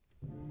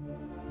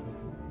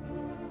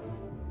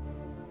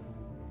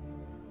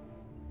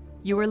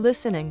You are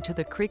listening to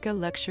the Krika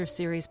Lecture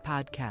Series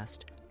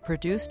podcast,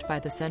 produced by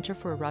the Center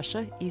for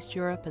Russia, East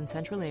Europe, and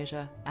Central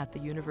Asia at the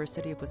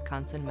University of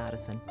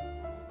Wisconsin-Madison.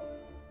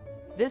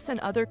 This and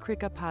other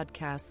Krika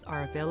podcasts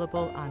are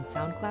available on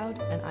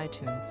SoundCloud and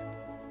iTunes.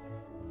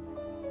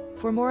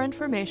 For more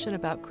information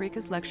about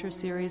Krika's lecture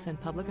series and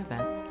public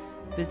events,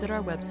 visit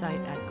our website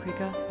at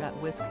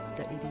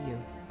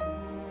krika.wisc.edu.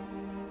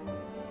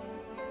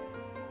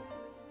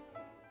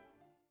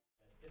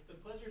 It's a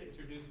pleasure to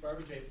introduce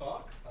Barbara J.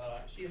 Falk.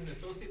 She is an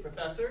associate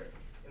professor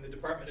in the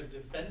Department of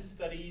Defense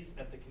Studies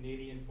at the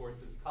Canadian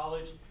Forces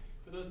College.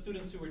 For those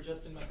students who were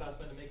just in my class,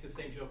 I'm going to make the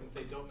same joke and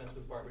say, don't mess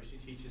with Barbara, she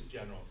teaches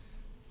generals.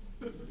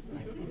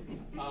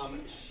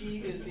 She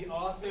is the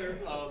author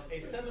of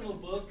a seminal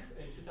book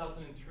in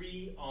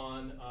 2003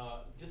 on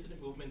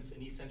dissident movements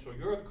in East Central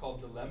Europe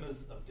called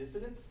Dilemmas of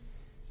Dissidents,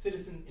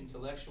 Citizen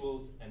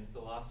Intellectuals and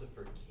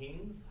Philosopher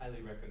Kings,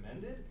 highly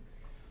recommended.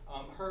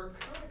 Her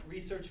current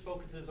research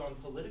focuses on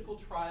political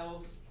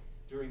trials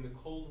during the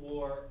Cold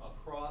War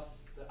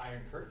across the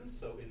Iron Curtain,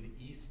 so in the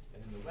East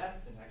and in the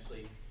West, and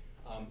actually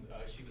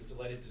she was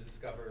delighted to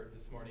discover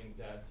this morning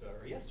that,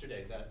 or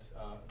yesterday, that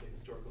the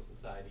Historical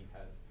Society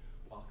has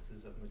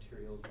boxes of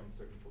materials on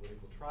certain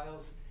political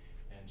trials,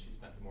 and she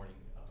spent the morning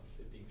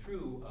sifting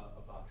through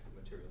a box of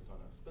materials on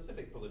a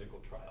specific political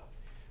trial,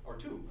 or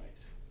two, right?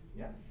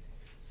 Yeah.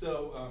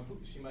 So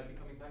she might be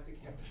coming back to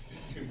campus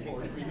to do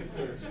more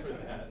research for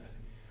that.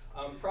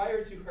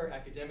 Prior to her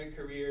academic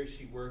career,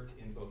 she worked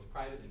in both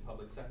private and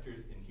public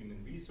sectors in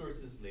human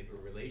resources, labor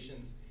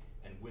relations,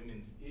 and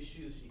women's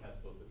issues. She has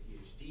both a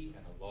PhD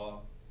and a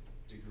law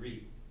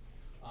degree.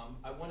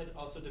 I wanted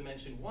also to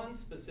mention one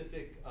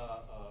specific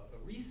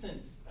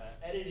recent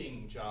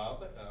editing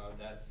job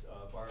that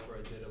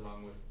Barbara did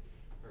along with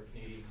her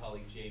Canadian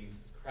colleague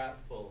James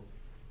Krapfel.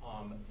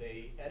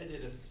 They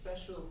edited a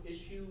special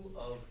issue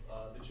of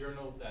the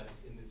journal that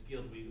in this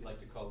field we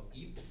like to call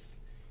EAPS,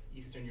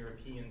 Eastern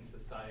European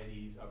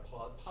Societies,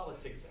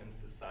 Politics and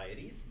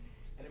Societies,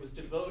 and it was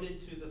devoted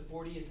to the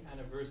 40th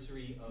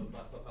anniversary of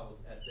Václav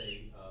Havel's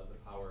essay, The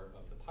Power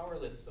of the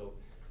Powerless, so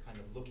kind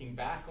of looking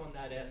back on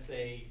that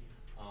essay,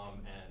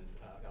 and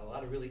got a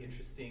lot of really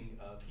interesting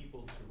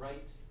people to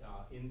write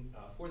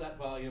for that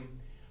volume.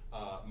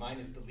 Mine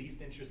is the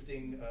least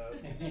interesting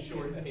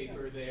short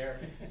paper there.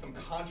 Some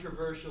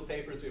controversial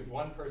papers. We have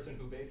one person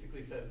who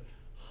basically says,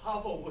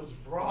 Havel was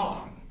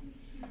wrong,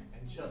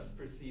 and just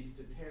proceeds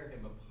to tear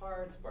him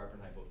apart. Barbara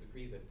and I both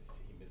agree that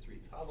he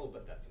misreads Havel,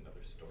 but that's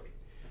another story.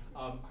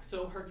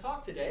 So her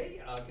talk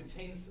today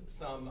contains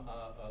some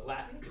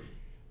Latin.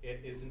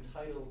 It is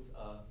entitled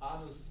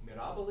Annus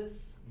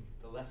Mirabilis,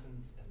 The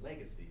Lessons and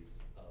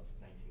Legacies of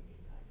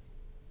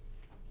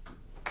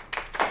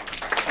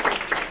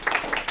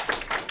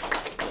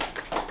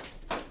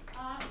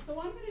 1989. So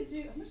I'm going to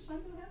do, how much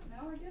time do I have? An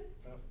hour again?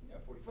 Yeah,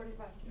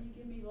 45. Can you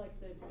give me like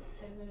the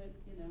 10-minute,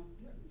 Yeah.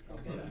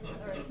 Okay.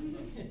 All right.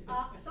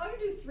 So I'm going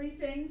to do three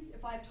things.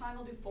 If I have time,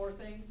 I'll do four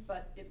things,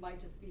 but it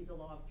might just be the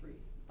law of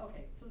threes.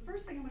 Okay, so the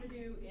first thing I'm going to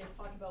do is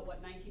talk about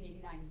what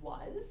 1989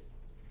 was,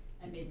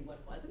 and maybe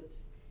what wasn't.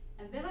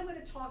 And then I'm going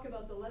to talk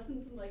about the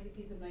lessons and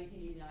legacies of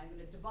 1989. I'm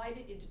going to divide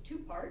it into two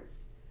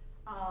parts,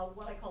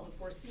 what I call the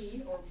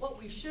foreseen, or what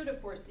we should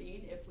have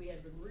foreseen if we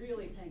had been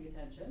really paying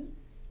attention,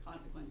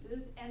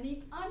 consequences, and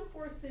the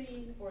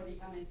unforeseen or the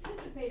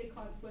unanticipated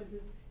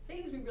consequences,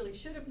 things we really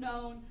should have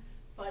known,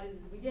 but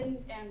we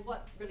didn't, and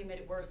what really made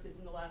it worse is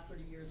in the last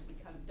 30 years we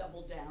kind of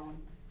doubled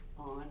down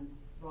on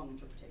wrong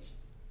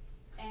interpretations.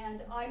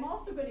 And I'm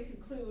also going to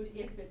conclude,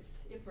 if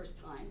there's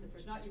time, if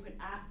there's not, you can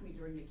ask me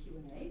during the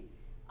Q&A,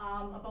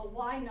 about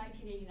why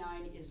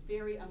 1989 is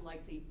very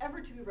unlikely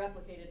ever to be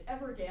replicated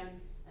ever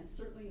again, and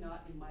certainly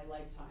not in my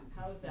lifetime.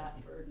 How's that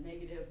for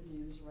negative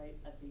news right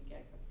at the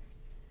get-go?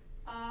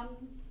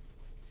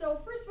 So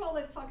first of all,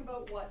 let's talk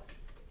about what,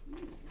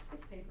 this is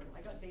thick paper.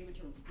 I got David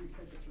to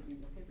reprint this for me,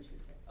 the paper's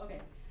really thick.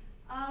 Okay.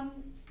 After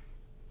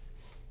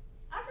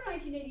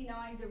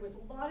 1989, there was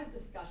a lot of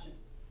discussion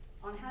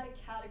on how to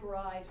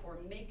categorize or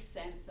make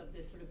sense of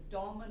this sort of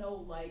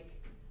domino-like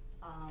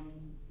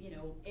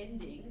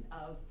ending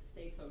of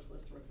state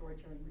socialist or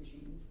authoritarian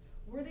regimes.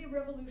 Were they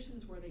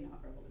revolutions? Were they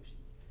not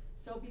revolutions?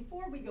 So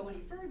before we go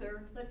any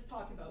further, let's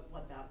talk about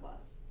what that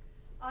was.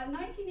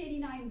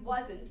 1989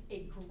 wasn't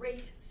a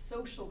great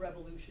social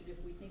revolution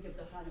if we think of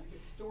the kind of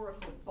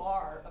historical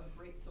bar of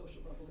great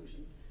social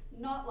revolutions.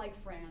 Not like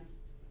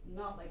France,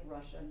 not like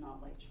Russia,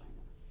 not like China.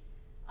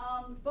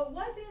 But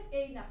was it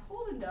a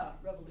Nachholende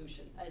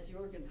revolution, as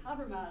Jürgen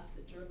Habermas,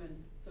 the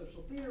German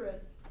social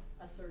theorist,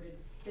 asserted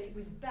that it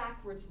was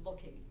backwards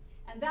looking?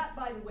 And that,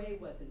 by the way,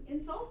 was an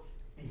insult.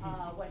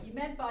 What he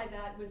meant by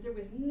that was there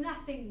was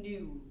nothing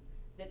new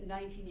that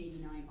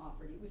 1989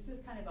 offered. It was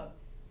just kind of a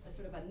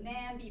sort of a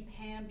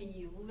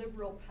namby-pamby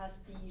liberal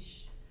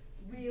pastiche,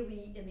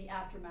 really in the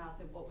aftermath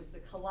of what was the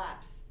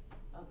collapse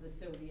of the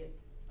Soviet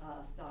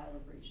style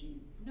of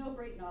regime. No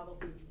great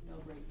novelty, no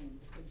great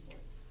import.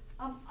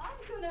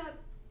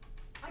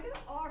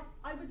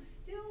 I would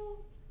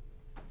still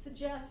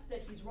suggest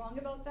that he's wrong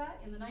about that.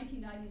 In the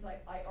 1990s,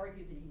 I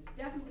argued that he was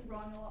definitely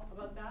wrong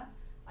about that.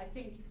 I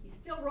think he's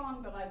still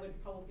wrong, but I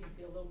would probably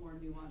be a little more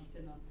nuanced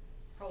and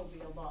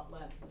probably a lot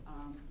less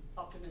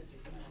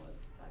optimistic than I was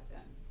back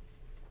then.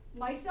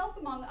 Myself,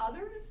 among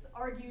others,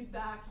 argued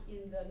back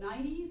in the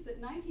 90s that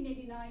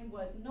 1989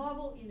 was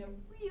novel in a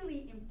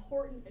really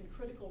important and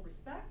critical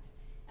respect,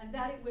 and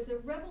that it was a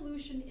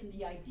revolution in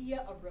the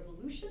idea of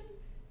revolution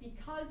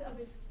because of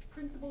its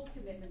principled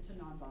commitment to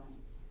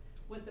nonviolence,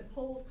 what the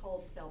Poles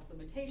called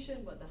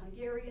self-limitation, what the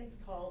Hungarians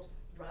called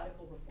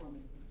radical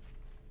reformism.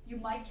 You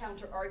might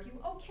counter-argue,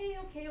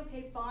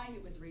 okay, fine,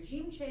 it was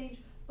regime change,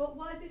 but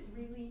was it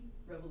really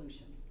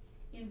revolution?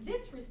 In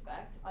this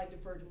respect, I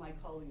defer to my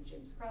colleague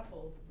James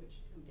Krapfel,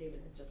 who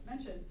David had just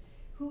mentioned,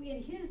 who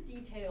in his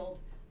detailed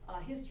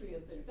history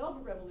of the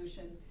Velvet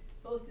Revolution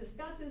both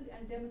discusses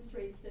and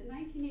demonstrates that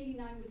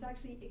 1989 was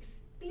actually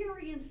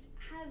experienced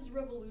as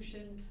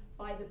revolution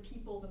by the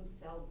people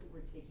themselves that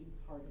were taking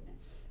part in it.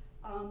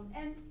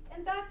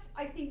 And that's,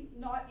 I think,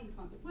 not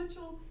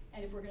inconsequential,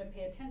 and if we're going to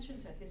pay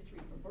attention to history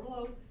from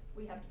Berlo,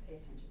 we have to pay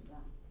attention to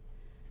that.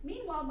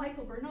 Meanwhile,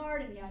 Michael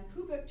Bernard and Jan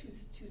Kubik,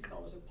 two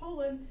scholars of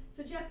Poland,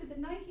 suggested that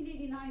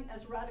 1989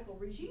 as radical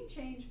regime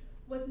change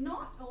was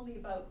not only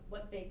about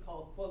what they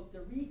call, quote, the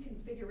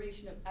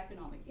reconfiguration of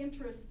economic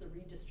interests, the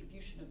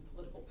redistribution of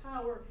political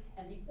power,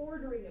 and the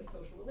ordering of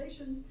social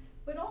relations,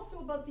 but also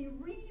about the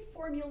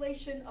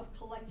reformulation of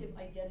collective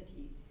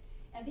identities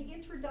and the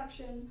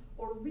introduction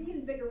or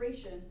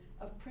reinvigoration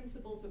of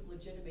principles of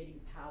legitimating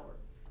power.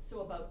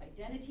 So about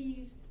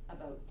identities,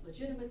 about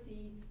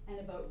legitimacy, and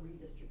about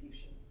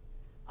redistribution.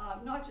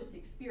 Not just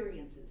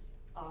experiences,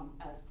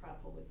 as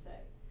Krapfel would say.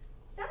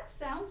 That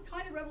sounds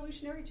kind of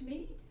revolutionary to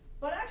me,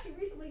 but I actually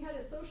recently had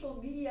a social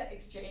media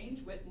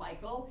exchange with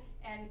Michael,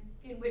 and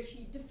in which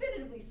he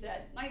definitively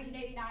said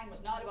 1989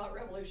 was not about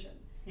revolution.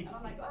 And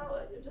I'm like,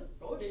 well, I just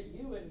voted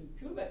you and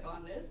Kubik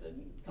on this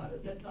and kind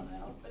of said something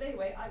else. But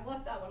anyway, I've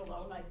left that one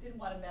alone. I didn't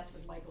want to mess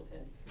with Michael's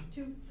head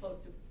too close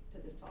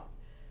to this talk.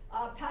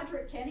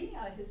 Patrick Kenny,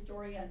 a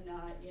historian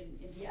in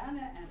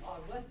Indiana, and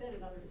Og Wested,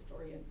 another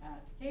historian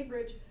at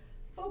Cambridge,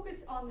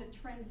 focused on the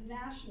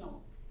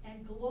transnational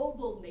and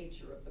global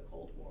nature of the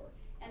Cold War.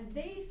 And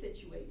they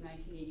situate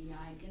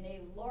 1989 in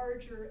a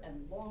larger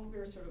and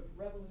longer sort of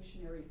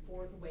revolutionary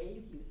fourth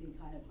wave, using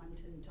kind of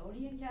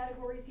Huntingtonian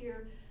categories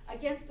here,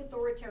 against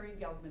authoritarian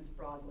governments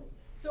broadly.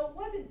 So it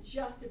wasn't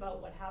just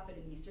about what happened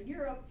in Eastern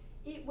Europe,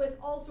 it was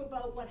also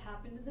about what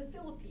happened in the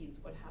Philippines,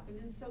 what happened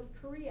in South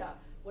Korea,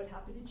 what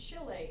happened in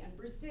Chile and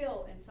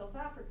Brazil and South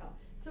Africa.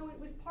 So it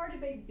was part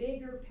of a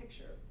bigger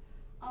picture.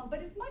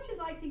 But as much as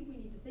I think we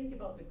need to think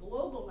about the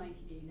global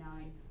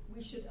 1989,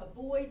 we should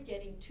avoid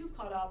getting too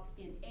caught up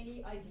in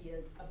any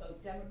ideas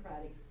about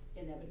democratic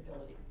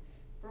inevitability.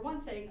 For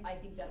one thing, I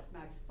think that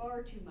smacks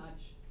far too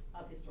much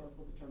of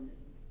historical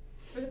determinism.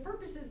 For the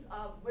purposes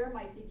of where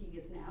my thinking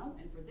is now,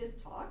 and for this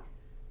talk,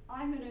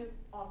 I'm going to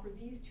offer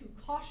these two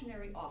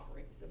cautionary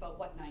offerings about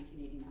what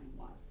 1989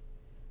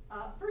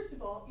 was. First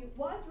of all, it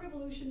was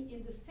revolution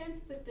in the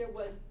sense that there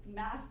was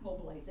mass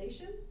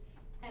mobilization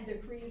and the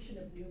creation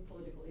of new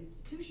political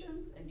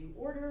institutions and new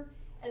order,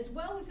 as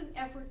well as an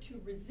effort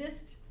to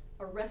resist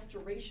a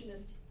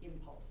restorationist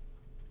impulse.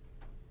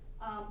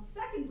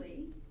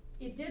 Secondly,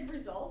 it did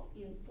result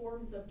in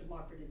forms of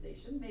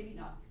democratization, maybe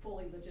not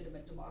fully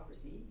legitimate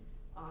democracy,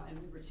 and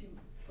we were too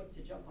quick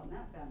to jump on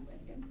that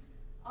bandwagon.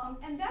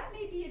 And that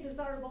may be a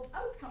desirable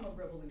outcome of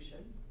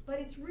revolution, but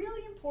it's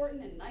really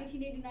important, and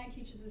 1989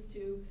 teaches us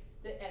too,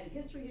 that, and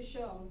history has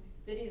shown,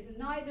 that it is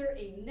neither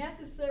a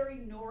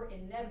necessary nor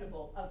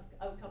inevitable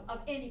outcome of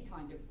any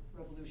kind of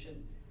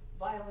revolution,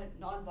 violent,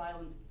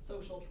 non-violent,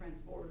 social,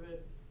 transformative,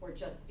 or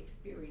just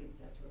experienced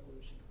as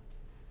revolution.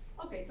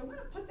 Okay, so I'm going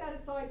to put that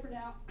aside for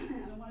now,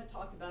 and I want to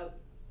talk about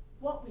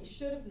what we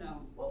should have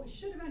known, what we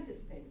should have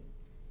anticipated.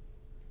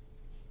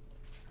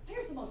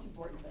 Here's the most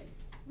important thing.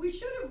 We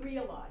should have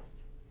realized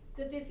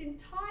that this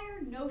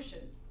entire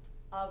notion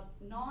of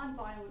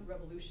nonviolent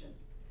revolution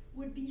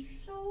would be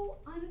so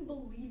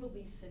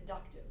unbelievably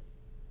seductive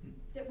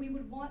that we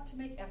would want to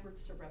make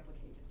efforts to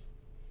replicate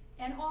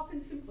it. And often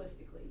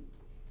simplistically,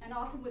 and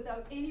often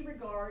without any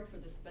regard for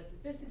the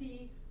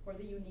specificity or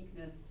the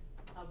uniqueness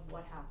of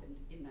what happened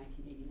in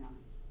 1989.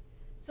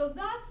 So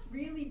thus,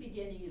 really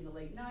beginning in the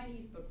late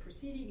 90s, but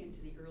proceeding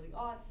into the early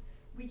aughts,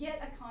 we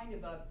get a kind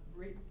of a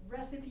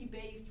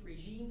recipe-based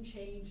regime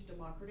change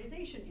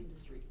democratization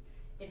industry.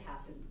 It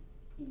happens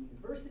in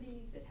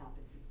universities, it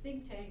happens in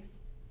think tanks,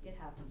 it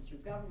happens through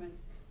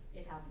governments,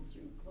 it happens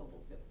through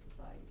global civil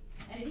society.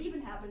 And it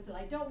even happens, and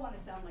I don't want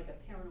to sound like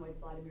a paranoid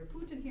Vladimir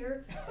Putin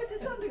here, but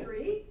to some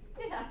degree,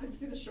 it happens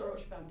through the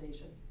Soros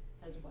Foundation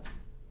as well.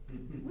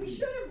 We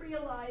should have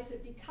realized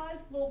that because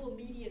global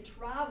media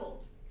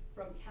traveled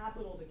from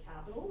capital to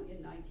capital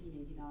in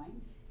 1989,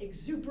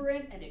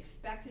 exuberant and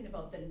expectant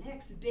about the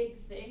next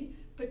big thing,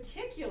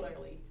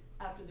 particularly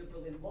after the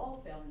Berlin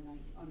Wall fell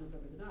on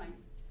November the 9th,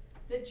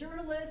 that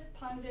journalists,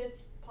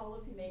 pundits,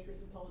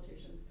 policymakers, and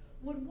politicians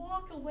would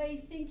walk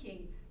away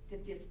thinking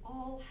that this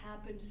all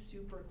happened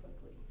super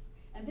quickly.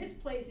 And this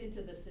plays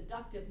into the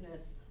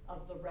seductiveness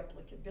of the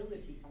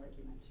replicability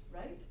argument,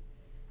 right?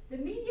 The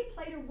media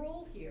played a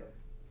role here,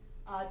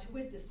 to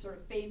wit, this sort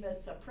of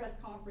famous press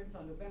conference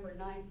on November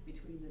 9th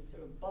between this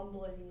sort of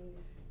bumbling,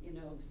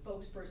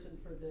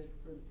 spokesperson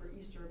for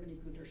East Germany,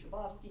 Günter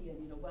Schabowski,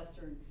 and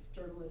Western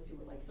journalists who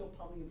were like so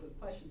pummeling with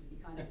questions he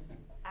kind of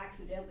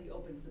accidentally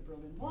opens the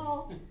Berlin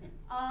Wall.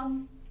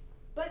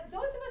 But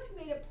those of us who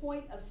made a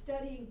point of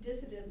studying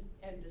dissidence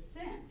and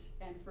dissent,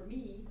 and for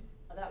me,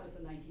 that was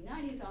the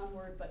 1990s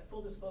onward, but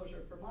full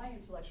disclosure, for my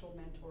intellectual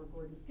mentor,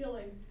 Gordon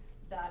Skilling,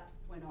 that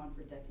went on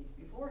for decades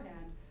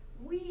beforehand,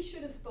 we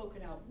should have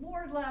spoken out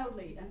more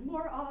loudly and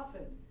more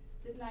often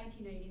that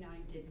 1989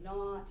 did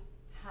not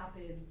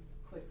happen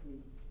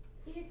quickly.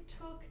 It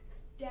took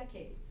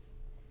decades.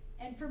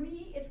 And for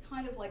me, it's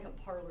kind of like a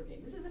parlor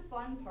game. This is a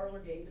fun parlor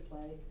game to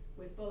play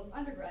with both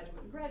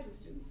undergraduate and graduate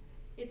students.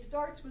 It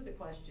starts with the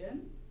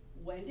question,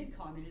 when did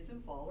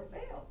communism fall or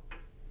fail?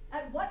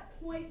 At what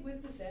point was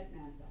dissent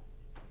manifest?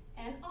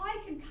 And I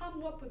can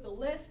come up with a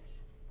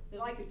list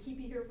that I could keep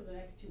you here for the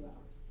next 2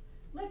 hours.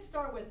 Let's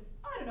start with,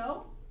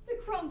 the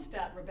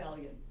Kronstadt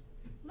Rebellion.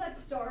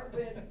 Let's start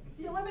with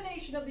the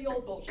elimination of the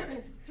old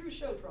Bolsheviks through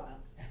show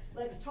trials.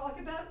 Let's talk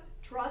about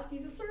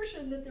Trotsky's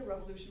assertion that the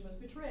revolution was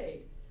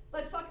betrayed.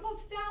 Let's talk about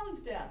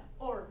Stalin's death,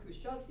 or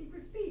Khrushchev's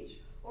secret speech,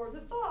 or the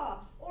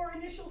thaw, or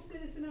initial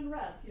citizen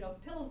unrest,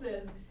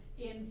 Pilsen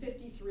in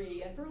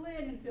 53, and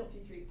Berlin in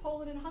 53,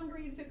 Poland and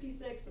Hungary in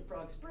 56, the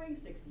Prague Spring,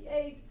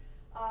 68,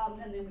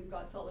 and then we've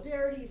got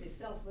Solidarity, the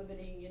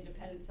self-limiting,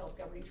 independent,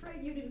 self-governing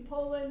trade union in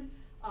Poland,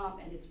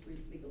 and its brief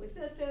legal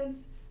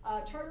existence,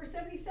 Charter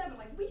 77,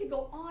 we could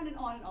go on and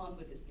on and on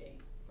with this game,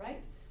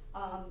 right?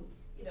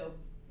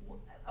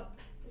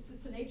 This is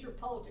the nature of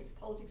politics.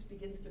 Politics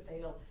begins to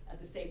fail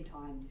at the same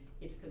time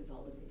it's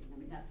consolidating.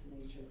 That's the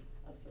nature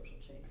of social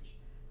change.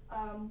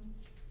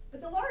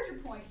 But the larger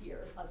point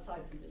here,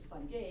 aside from this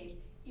fun game,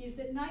 is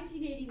that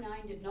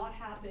 1989 did not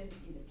happen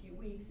in a few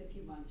weeks, a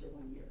few months, or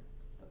 1 year,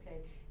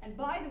 okay? And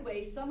by the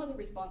way, some of the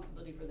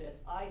responsibility for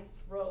this I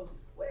throw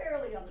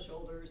squarely on the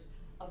shoulders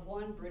of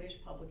one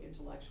British public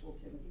intellectual,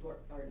 Timothy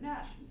Garton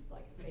Ash, who's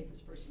like a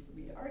famous person for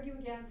me to argue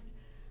against.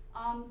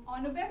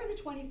 On November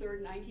the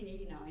 23rd,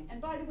 1989,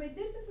 and by the way,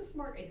 this is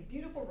he's a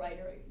beautiful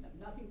writer,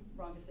 nothing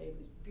wrong to say, but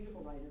he's a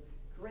beautiful writer,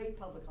 great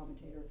public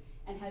commentator,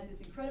 and has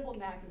this incredible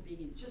knack of being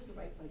in just the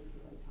right place at the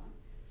right time.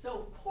 So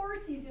of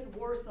course he's in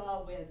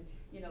Warsaw when,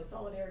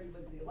 Solidarity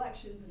wins the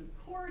elections, and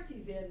of course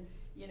he's in,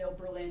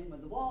 Berlin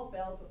when the wall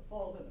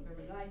falls on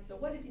November 9th. So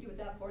what does he do at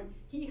that point?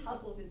 He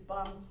hustles his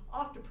bum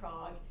off to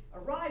Prague,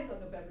 arrives on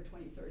November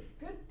 23rd.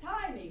 Good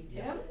timing,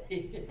 Tim.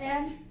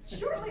 And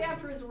shortly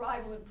after his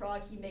arrival in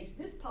Prague, he makes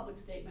this public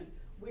statement,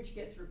 which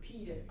gets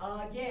repeated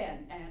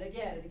again and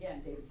again and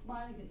again. David's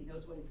smiling because he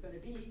knows what it's going to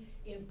be.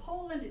 In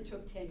Poland, it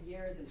took 10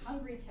 years. In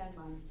Hungary, 10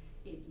 months.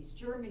 In East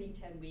Germany,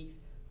 10 weeks.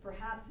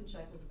 Perhaps in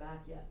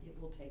Czechoslovakia, it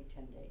will take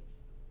 10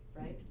 days,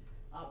 right?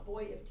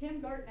 Boy, if Tim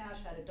Garton Ash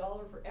had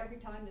 $1 for every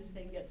time this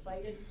thing gets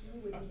cited, he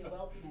would be a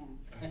wealthy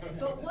man.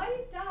 But what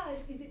it does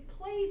is it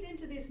plays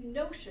into this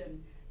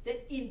notion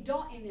that in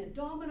a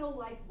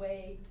domino-like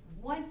way,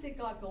 once it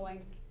got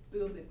going,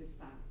 boom, it was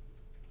fast.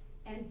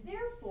 And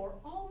therefore,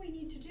 all we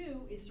need to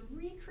do is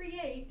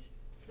recreate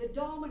the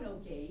domino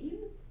game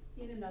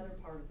in another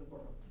part of the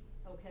world,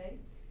 okay?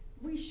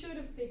 We should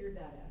have figured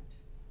that out.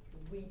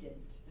 We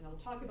didn't. And I'll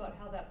talk about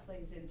how that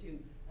plays into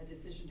a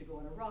decision to go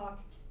on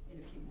Iraq in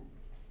a few minutes.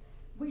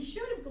 We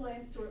should have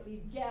glimpsed, or at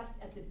least guessed,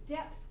 at the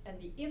depth and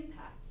the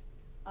impact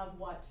of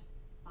what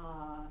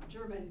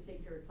German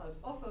thinker Klaus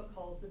Offe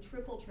calls the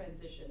triple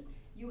transition.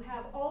 You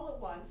have all at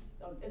once,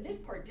 and this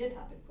part did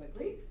happen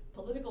quickly,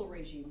 political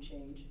regime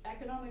change,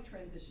 economic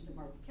transition to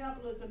market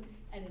capitalism,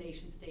 and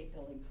nation-state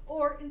building.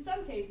 Or, in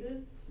some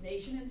cases,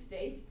 nation and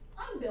state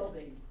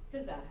unbuilding,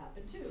 because that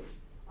happened too.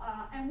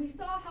 And we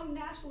saw how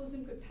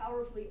nationalism could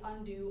powerfully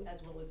undo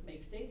as well as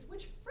make states,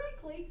 which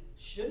frankly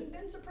shouldn't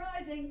have been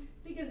surprising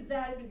because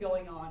that had been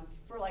going on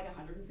for like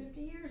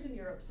 150 years in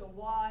Europe. So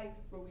why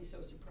were we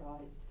so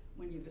surprised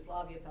when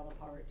Yugoslavia fell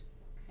apart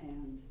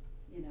and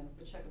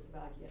the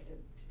Czechoslovakia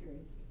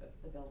experienced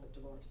the Velvet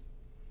Divorce?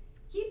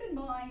 Keep in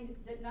mind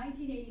that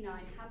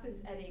 1989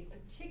 happens at a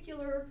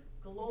particular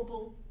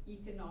global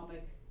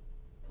economic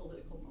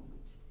political moment.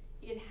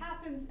 It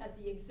happens at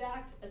the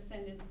exact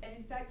ascendance, and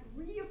in fact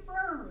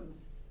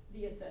reaffirms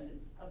the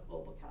ascendance of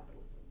global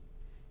capitalism.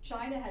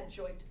 China had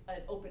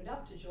opened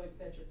up to joint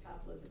venture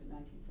capitalism in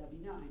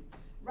 1979.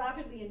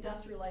 Rapidly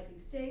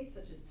industrializing states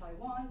such as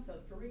Taiwan,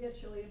 South Korea,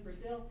 Chile, and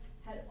Brazil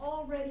had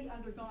already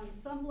undergone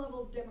some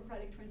level of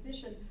democratic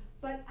transition,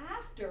 but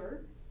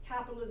after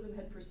capitalism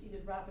had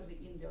proceeded rapidly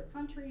in their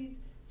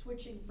countries,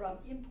 switching from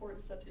import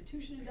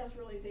substitution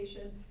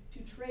industrialization to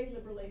trade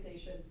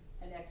liberalization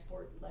and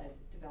export-led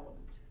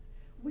development.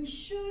 We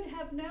should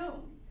have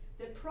known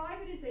that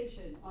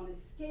privatization on a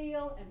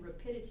scale and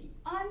rapidity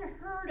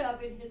unheard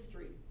of in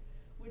history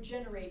would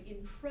generate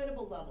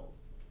incredible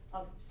levels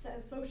of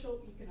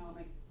social,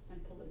 economic,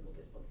 and political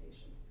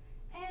dislocation.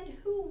 And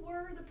who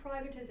were the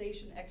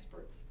privatization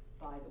experts,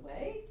 by the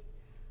way?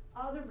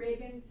 The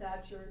Reagan,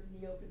 Thatcher,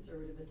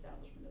 neoconservative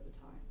establishment at the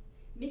time.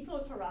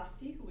 Miklos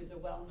Hrasti, who was a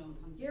well-known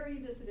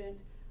Hungarian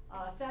dissident,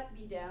 sat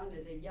me down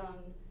as a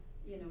young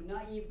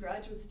naive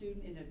graduate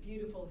student in a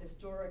beautiful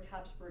historic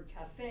Habsburg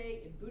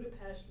cafe in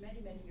Budapest many,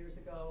 many years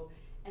ago.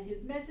 And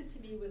his message to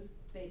me was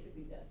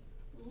basically this: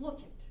 look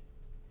it.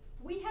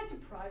 We had to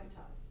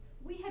privatize.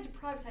 We had to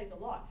privatize a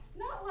lot.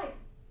 Not like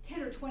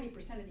 10 or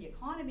 20% of the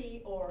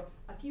economy or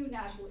a few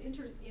national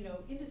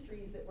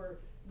industries that were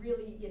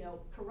really,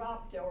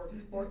 corrupt or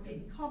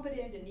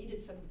incompetent and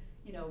needed some,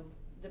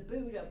 the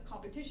boot of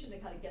competition to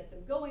kind of get them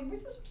going. We're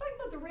talking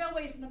about the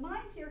railways and the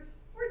mines here.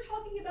 We're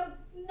talking about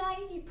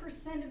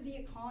 90% of the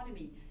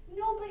economy.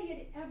 Nobody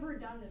had ever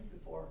done this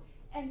before.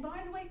 And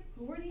by the way,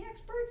 who were the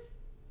experts?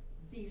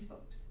 These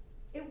folks.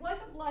 It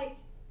wasn't like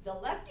the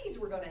lefties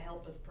were going to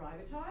help us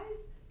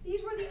privatize.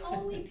 These were the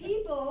only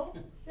people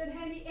that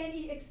had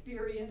any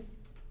experience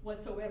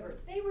whatsoever.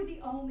 They were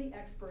the only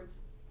experts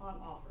on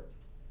offer.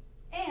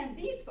 And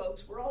these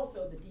folks were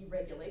also the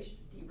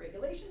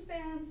deregulation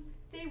fans.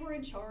 They were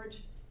in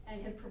charge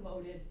and had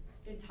promoted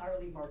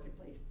entirely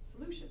marketplace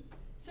solutions.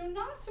 So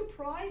not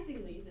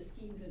surprisingly, the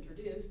schemes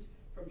introduced,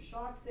 from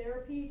shock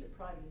therapy to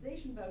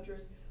privatization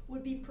vouchers,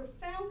 would be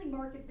profoundly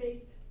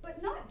market-based,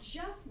 but not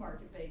just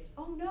market-based.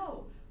 Oh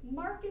no,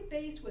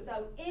 market-based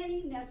without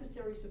any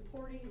necessary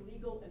supporting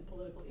legal and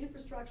political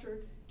infrastructure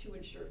to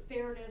ensure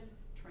fairness,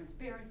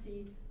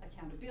 transparency,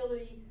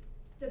 accountability,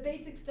 the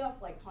basic stuff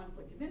like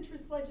conflict of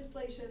interest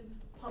legislation,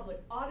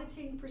 public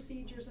auditing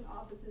procedures and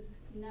offices,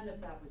 none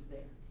of that was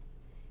there.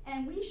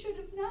 And we should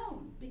have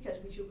known, because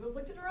we should have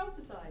looked at our own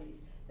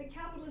societies, that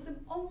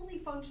capitalism only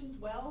functions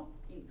well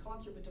in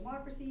concert with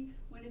democracy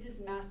when it is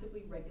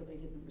massively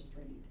regulated and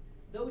restrained.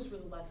 Those were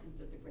the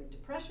lessons of the Great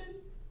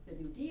Depression, the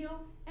New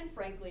Deal, and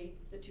frankly,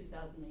 the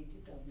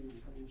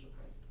 2008-2009 financial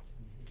crisis.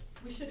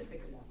 We should have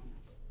figured that one out.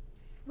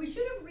 We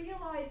should have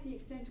realized the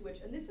extent to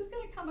which, and this is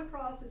going to come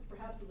across as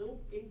perhaps a little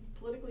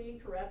politically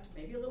incorrect,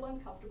 maybe a little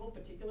uncomfortable,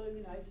 particularly in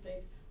the United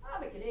States.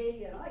 I'm a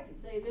Canadian, I can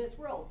say this,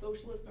 we're all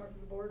socialists north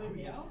of the border,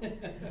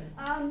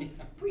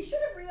 We should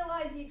have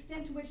realized the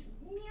extent to which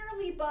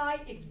merely by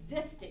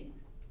existing,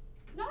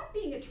 not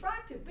being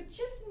attractive, but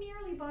just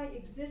merely by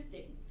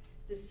existing,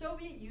 the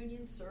Soviet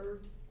Union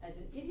served as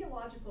an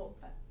ideological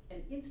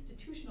and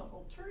institutional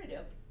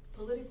alternative,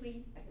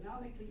 politically,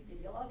 economically,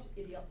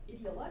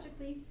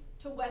 ideologically,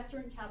 to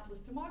Western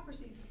capitalist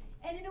democracies.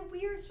 And in a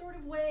weird sort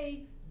of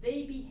way,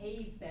 they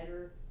behave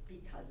better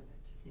because of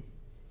it.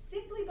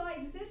 Simply by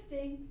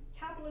existing,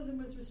 capitalism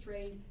was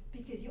restrained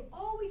because you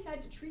always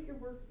had to treat your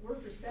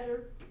workers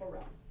better or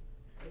else.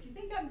 If you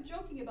think I'm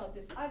joking about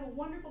this, I have a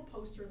wonderful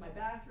poster in my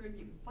bathroom.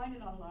 You can find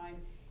it online.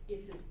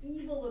 It's this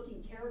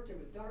evil-looking character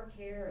with dark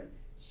hair and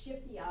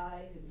shifty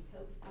eyes, and he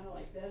looks kind of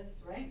like this,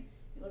 right?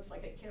 He looks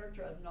like a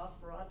character of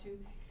Nosferatu,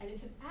 and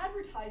it's an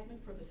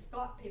advertisement for the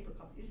Scott Paper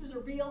Company. This is a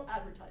real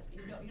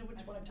advertisement. You know which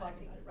one I'm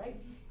talking about, right?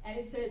 And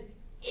it says,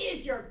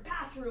 "Is your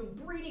bathroom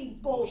breeding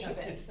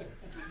Bolsheviks?"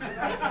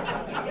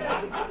 Right?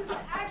 Seriously, this is an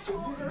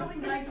actual early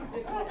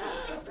 1950s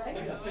ad,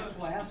 right? That's a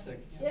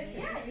classic.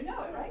 Yeah, you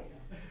know it, right?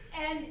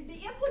 And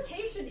the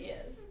implication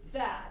is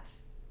that,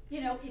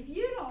 if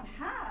you don't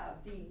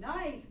have the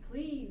nice,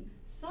 clean,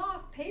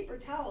 soft paper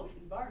towels,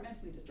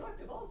 environmentally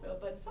destructive also,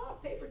 but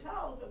soft paper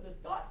towels of the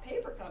Scott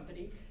Paper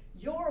Company,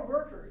 your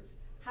workers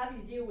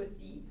having to deal with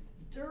the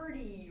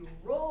dirty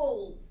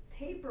roll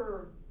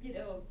paper,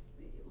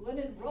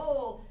 linen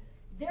roll,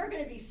 they're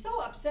going to be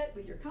so upset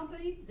with your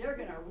company, they're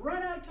going to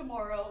run out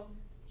tomorrow,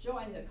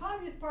 join the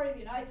Communist Party of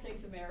the United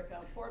States of America,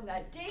 form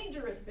that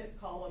dangerous fifth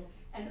column,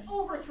 and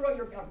overthrow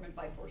your government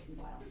by force and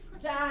violence.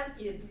 That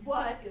is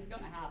what is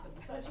going to happen.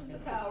 Such is the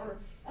power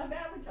of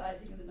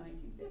advertising in the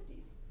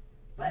 1950s.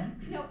 But,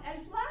 as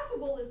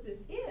laughable as this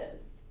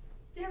is,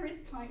 there is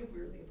kind of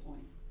weirdly a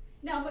point.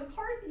 Now,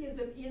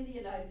 McCarthyism in the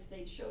United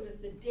States showed us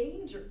the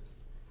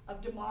dangers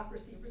of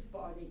democracy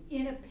responding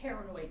in a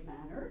paranoid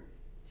manner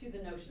to the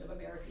notion of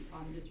American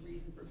communist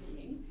reason for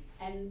being,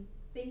 and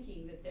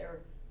thinking that their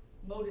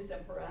modus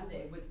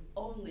operandi was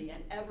only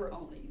and ever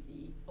only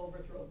the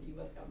overthrow of the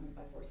U.S. government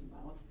by force and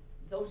violence.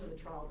 Those are the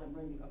trials I'm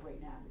writing about right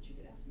now, which you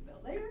can ask me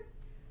about later.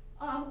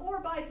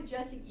 Or by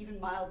suggesting even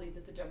mildly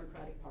that the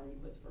Democratic Party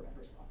was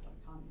forever soft on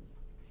communism.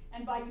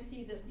 And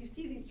you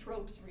see these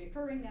tropes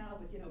reoccurring now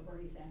with,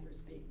 Bernie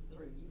Sanders being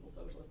sort of evil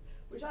socialist,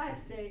 which I have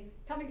to say,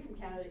 coming from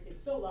Canada, is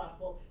so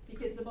laughable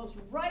because the most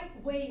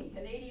right-wing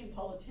Canadian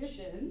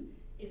politician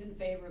is in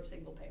favor of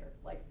single payer.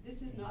 Like,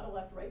 this is not a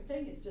left-right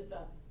thing, it's just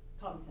a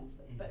common sense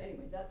thing. But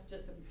anyway, that's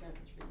just a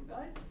message for you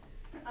guys.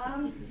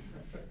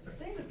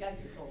 Same with gun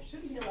control,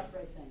 shouldn't be a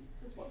left-right thing,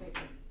 it's just what makes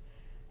sense.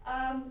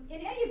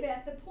 In any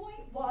event, the point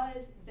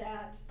was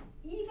that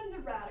even the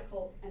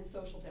radical and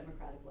social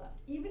democratic left,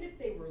 even if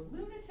they were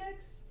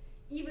lunatics,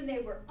 even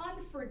they were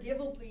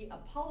unforgivably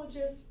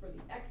apologists for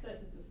the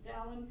excesses of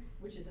Stalin,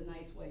 which is a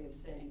nice way of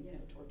saying,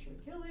 torture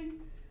and killing,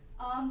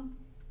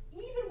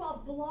 even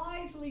while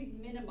blithely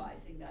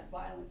minimizing that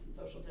violence and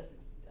social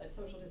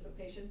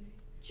dissipation,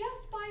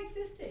 just by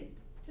existing,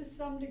 to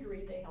some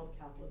degree they held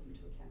capitalism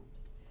to account.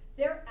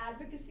 Their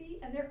advocacy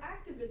and their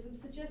activism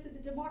suggested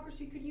that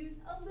democracy could use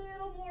a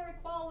little more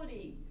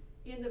equality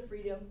in the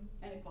freedom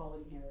and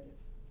equality narrative.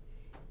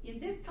 in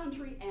this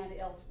country and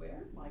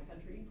elsewhere, my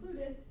country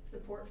included,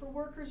 support for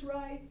workers'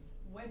 rights,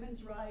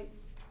 women's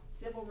rights,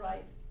 civil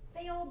rights,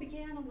 they all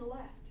began on the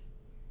left.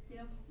 You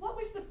know, what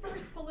was the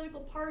first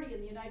political party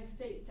in the United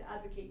States to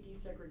advocate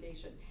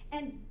desegregation?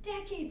 And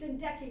decades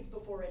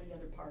before any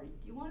other party.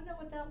 Do you want to know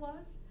what that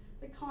was?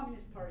 The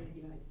Communist Party of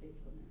the United States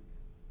of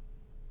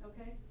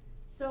America. Okay?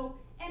 So,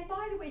 and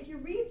by the way, if you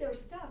read their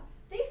stuff,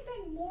 they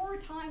spend more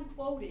time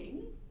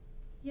quoting,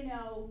 you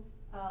know,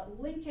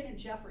 Lincoln and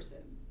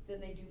Jefferson than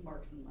they do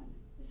Marx and Lenin.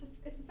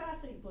 It's a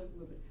fascinating political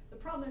movement. The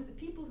problem is the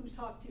people who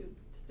talk to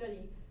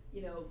study,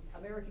 you know,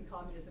 American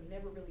communism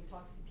never really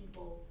talk to the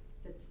people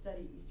that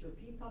study East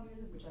European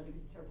communism, which I think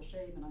is a terrible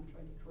shame, and I'm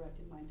trying to correct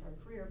in my entire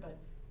career, but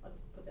I'll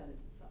just put that as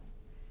aside.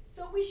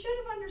 So we should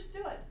have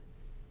understood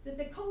that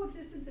the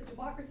coexistence of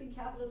democracy and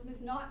capitalism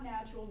is not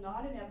natural,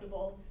 not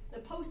inevitable. The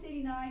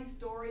post-'89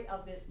 story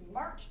of this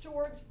march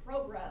towards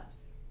progress,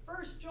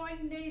 first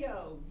join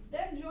NATO,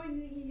 then join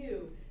the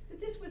EU,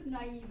 that this was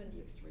naive in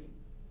the extreme.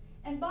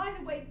 And by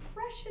the way,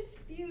 precious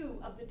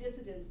few of the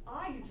dissidents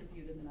I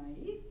interviewed in the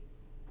 90s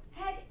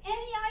had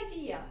any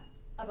idea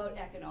about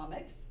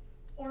economics,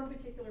 or in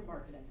particular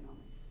market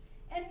economics.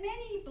 And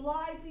many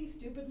blithely,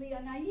 stupidly,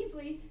 and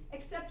naively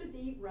accepted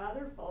the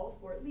rather false,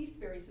 or at least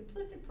very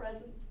simplistic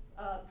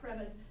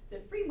premise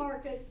that free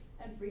markets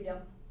and freedom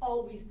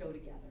always go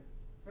together,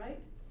 right?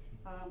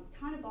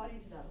 Kind of bought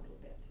into that a little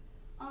bit.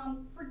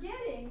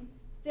 Forgetting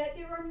that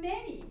there are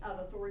many of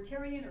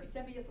authoritarian or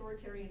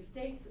semi-authoritarian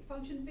states that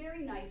function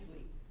very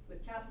nicely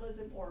with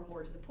capitalism, or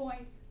more to the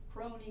point,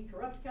 crony,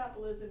 corrupt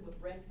capitalism with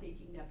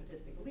rent-seeking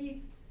nepotistic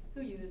elites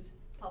who used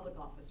public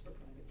office for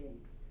private gain.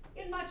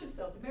 In much of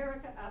South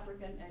America,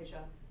 Africa, and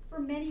Asia for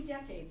many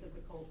decades of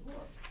the Cold War.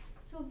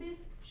 So this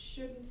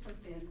shouldn't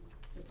have been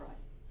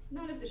surprising.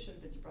 None of this should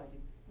have been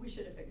surprising. We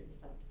should have figured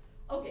this out.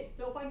 Okay,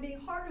 so if I'm being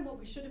hard on what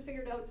we should have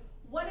figured out,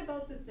 what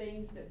about the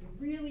things that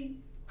we really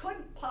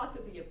couldn't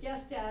possibly have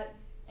guessed at,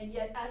 and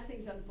yet as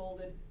things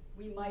unfolded,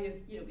 we might have,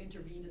 you know,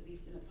 intervened, at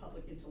least in a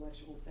public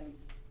intellectual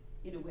sense,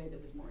 in a way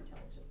that was more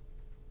intelligent.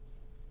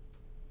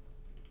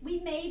 We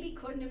maybe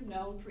couldn't have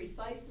known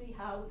precisely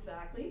how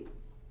exactly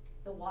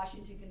the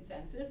Washington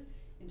Consensus,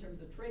 in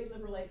terms of trade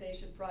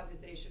liberalization,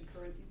 privatization,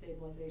 currency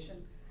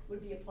stabilization,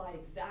 would be applied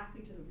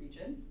exactly to the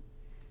region.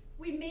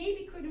 We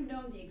maybe couldn't have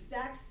known the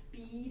exact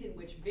speed in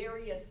which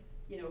various,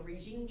 you know,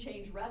 regime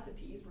change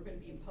recipes were going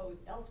to be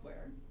imposed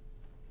elsewhere.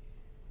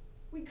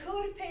 We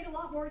could have paid a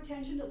lot more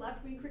attention to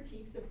left-wing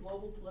critiques of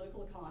global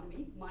political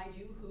economy, mind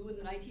you, who in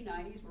the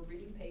 1990s were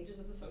reading pages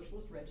of the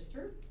Socialist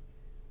Register,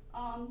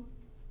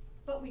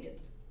 but we didn't.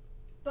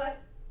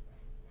 But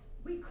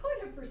we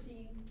could have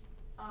foreseen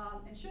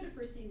and should have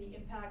foreseen the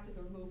impact of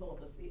the removal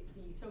of the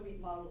Soviet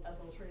model as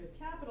alternative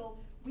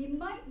capital. We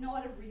might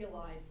not have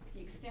realized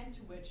the extent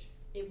to which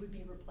it would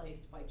be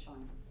replaced by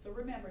China. So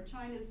remember,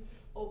 China's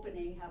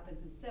opening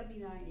happens in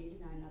 79, 89,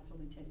 that's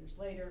only 10 years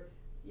later.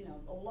 You know,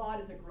 a lot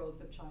of the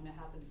growth of China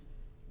happens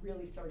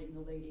really starting in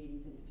the late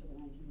 80s and into the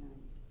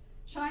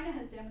 1990s. China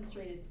has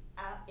demonstrated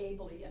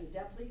ably and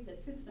adeptly that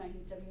since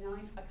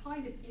 1979, a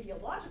kind of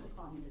ideological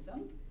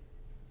communism,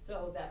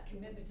 so that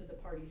commitment to the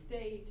party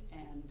state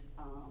and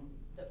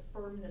the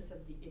firmness of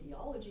the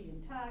ideology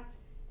intact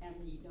and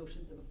the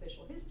notions of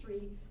official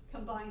history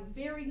combine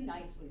very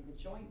nicely with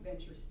joint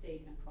venture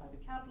state and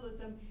private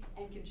capitalism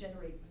and can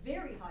generate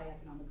very high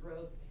economic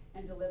growth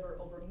and deliver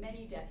over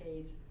many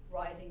decades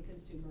rising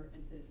consumer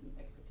and citizen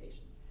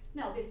expectations.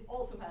 Now, this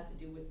also has to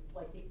do with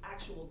like the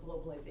actual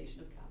globalization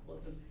of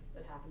capitalism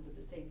that happens at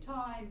the same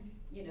time,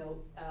 you know,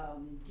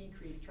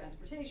 decreased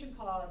transportation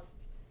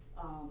costs,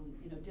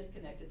 you know,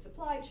 disconnected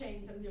supply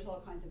chains. I mean, there's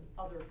all kinds of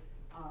other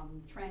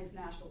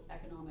transnational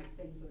economic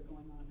things that are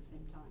going on at the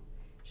same time.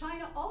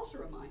 China also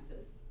reminds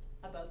us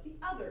about the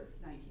other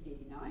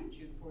 1989,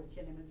 June 4th,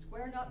 Tiananmen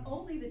Square, not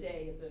only the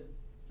day of the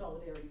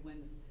Solidarity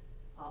wins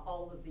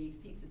all of the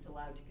seats it's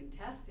allowed to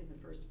contest in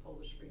the first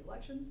Polish free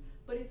elections,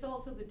 but it's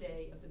also the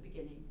day of the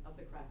beginning of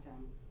the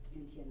crackdown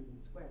in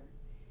Tiananmen Square.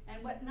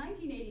 And what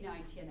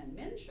 1989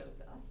 Tiananmen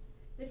shows us,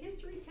 that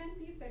history can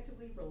be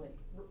effectively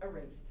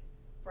erased.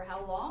 For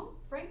how long?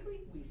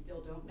 Frankly, we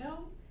still don't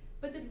know.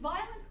 But that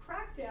violent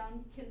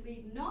crackdown can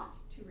lead not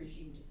to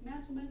regime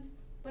dismantlement,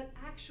 but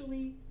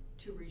actually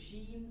to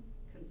regime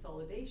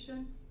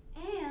consolidation,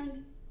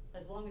 and,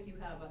 as long as you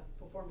have a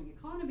performing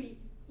economy,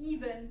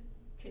 even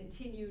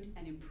continued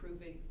and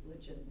improving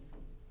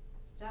legitimacy.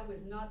 That was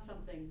not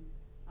something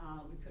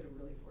we could have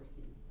really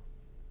foreseen.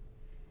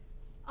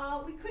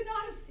 We could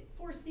not have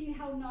foreseen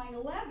how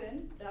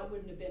 9/11, that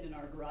wouldn't have been in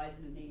our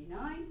horizon in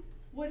 '89,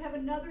 would have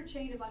another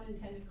chain of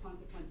unintended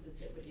consequences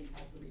that would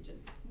impact the region.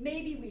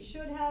 Maybe we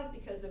should have,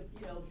 because of,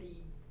 you know,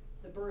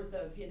 the birth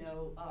of, you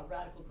know,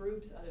 radical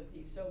groups out of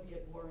the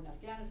Soviet war in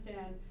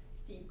Afghanistan.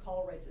 Steve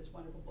Coll writes this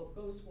wonderful book,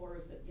 Ghost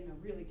Wars, that, you know,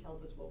 really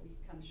tells us what we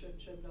kind of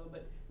should know.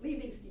 But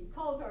leaving Steve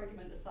Coll's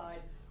argument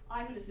aside,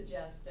 I'm going to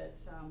suggest that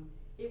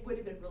it would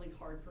have been really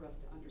hard for us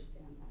to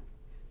understand that.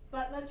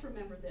 But let's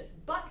remember this.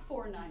 But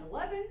for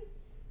 9/11,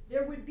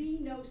 there would be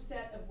no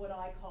set of what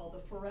I call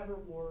the forever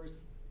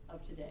wars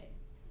of today.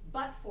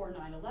 But for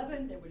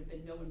 9/11, there would have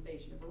been no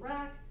invasion of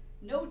Iraq,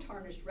 no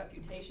tarnished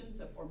reputations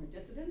of former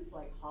dissidents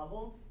like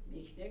Havel,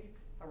 Michnik,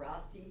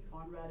 Arasti,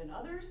 Conrad, and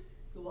others,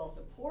 who all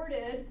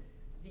supported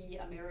the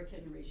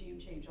American regime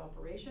change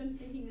operation,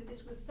 thinking that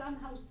this was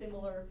somehow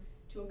similar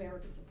to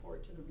American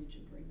support to the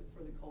region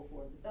for the Cold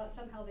War, that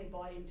somehow they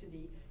bought into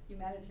the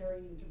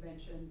humanitarian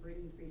intervention,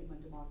 bringing freedom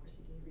and democracy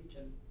to the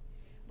region.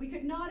 We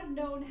could not have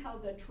known how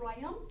the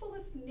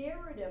triumphalist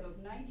narrative of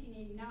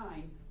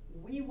 1989,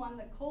 we won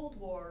the Cold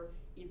War,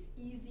 it's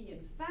easy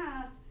and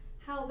fast,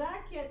 how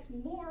that gets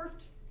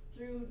morphed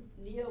through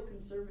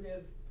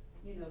neoconservative,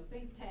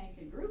 think tank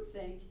and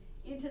groupthink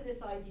into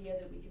this idea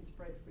that we can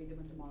spread freedom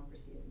and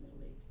democracy in the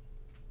Middle East.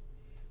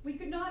 We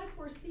could not have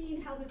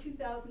foreseen how the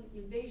 2000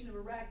 invasion of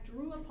Iraq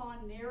drew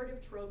upon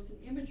narrative tropes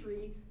and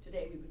imagery,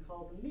 today we would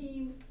call them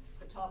memes,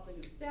 the toppling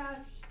of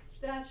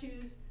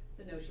statues,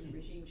 the notion that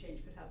regime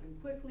change could happen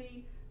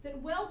quickly, that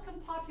welcome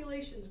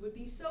populations would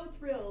be so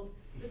thrilled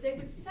that they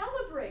would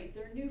celebrate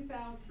their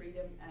newfound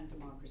freedom and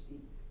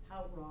democracy.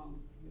 How wrong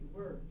we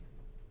were.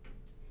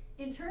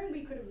 In turn,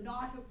 we could have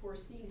not have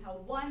foreseen how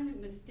one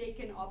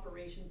mistaken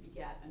operation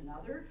begat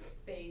another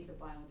phase of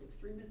violent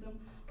extremism.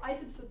 I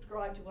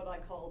subscribe to what I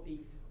call the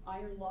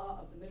iron law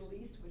of the Middle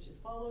East, which is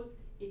follows: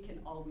 it can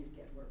always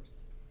get worse.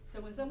 So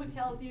when someone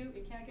tells you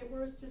it can't get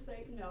worse, just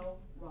say, no,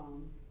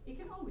 wrong. It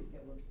can always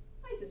get worse.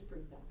 ISIS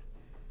proved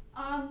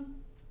that.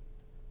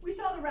 We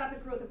saw the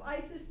rapid growth of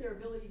ISIS, their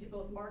ability to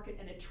both market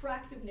an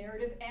attractive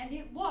narrative, and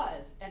it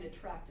was an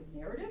attractive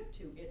narrative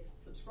to its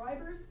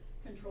subscribers,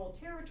 control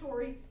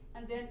territory,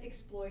 and then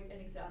exploit and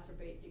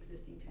exacerbate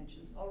existing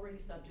tensions already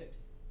subject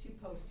to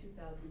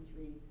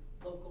post-2003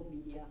 local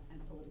media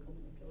and political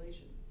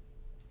manipulation.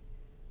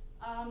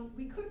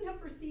 We couldn't have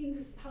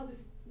foreseen how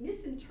this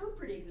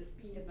misinterpreting the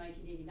speed of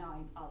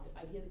 1989, the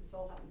idea that this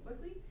all happened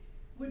quickly,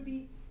 would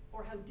be,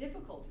 or how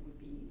difficult it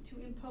would be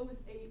to impose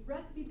a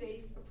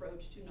recipe-based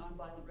approach to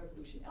nonviolent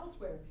revolution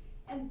elsewhere,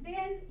 and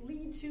then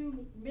lead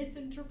to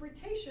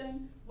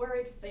misinterpretation where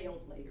it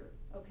failed later,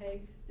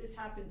 okay? This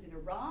happens in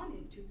Iran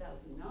in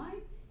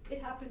 2009,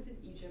 it happens in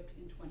Egypt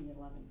in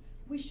 2011.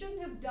 We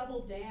shouldn't have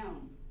doubled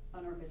down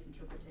on our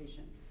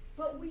misinterpretation,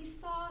 but we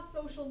saw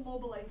social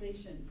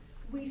mobilization.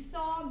 We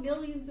saw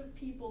millions of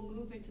people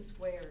move into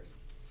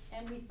squares,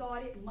 and we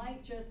thought it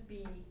might just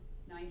be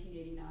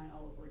 1989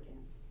 all over again.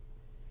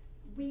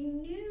 We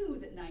knew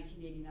that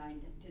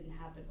 1989 didn't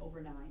happen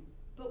overnight,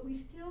 but we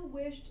still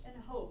wished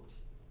and hoped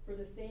for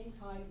the same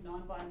kind of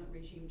nonviolent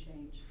regime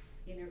change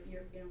in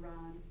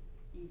Iran,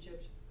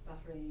 Egypt,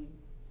 Bahrain,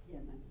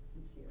 Yemen,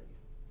 and Syria.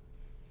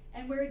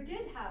 And where it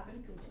did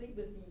happen, complete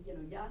with the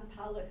Jan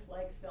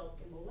Palach-like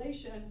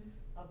self-immolation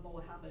of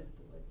Mohammed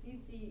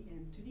Bouazizi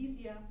in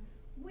Tunisia,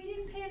 we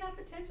didn't pay enough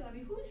attention. I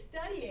mean, who's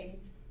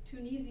studying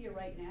Tunisia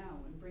right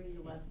now and bringing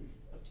the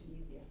lessons of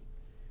Tunisia?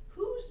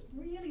 Who's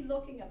really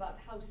looking about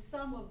how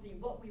some of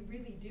what we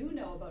really do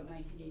know about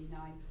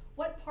 1989,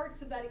 what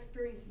parts of that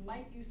experience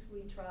might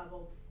usefully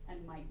travel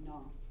and might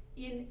not,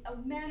 in a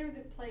manner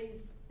that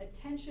plays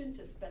attention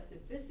to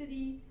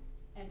specificity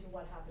and to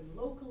what happened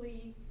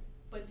locally,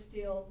 but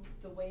still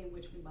the way in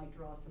which we might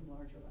draw some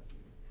larger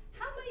lessons.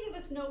 How many of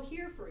us know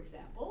here, for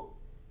example,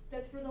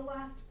 that for the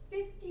last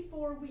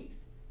 54 weeks,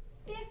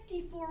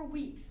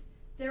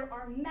 there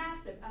are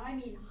massive, and I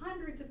mean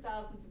hundreds of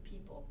thousands of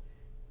people,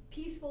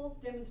 peaceful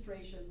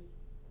demonstrations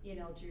in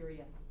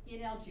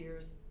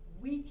Algiers,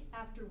 week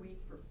after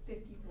week for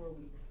 54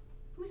 weeks.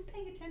 Who's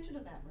paying attention to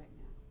that right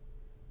now?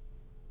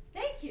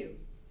 Thank you.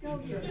 Go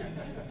here.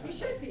 You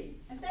should be.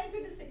 And thank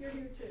goodness that you're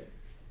here too.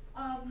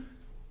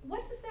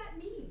 What does that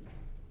mean?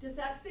 Does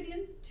that fit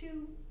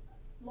into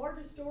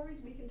larger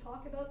stories? We can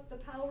talk about the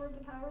power of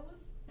the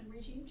powerless and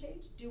regime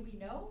change. Do we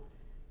know?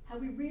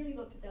 Have we really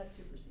looked at that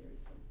super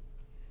seriously?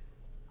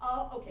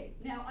 Okay,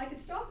 now I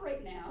could stop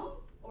right now,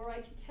 or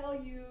I could tell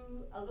you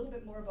a little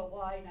bit more about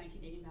why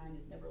 1989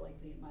 is never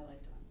likely in my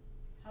lifetime.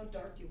 How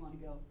dark do you want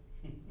to go?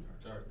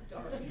 Dark.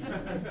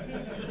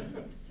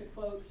 To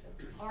quote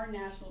our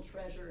national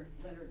treasure,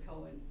 Leonard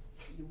Cohen,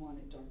 you want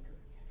it darker.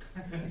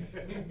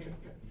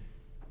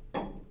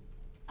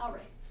 All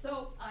right,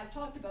 so I've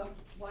talked about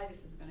why this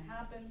is going to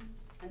happen,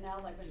 and now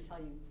I'm going to tell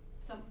you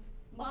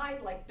my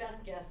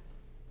best guess.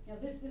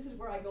 This is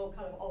where I go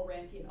kind of all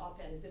ranty and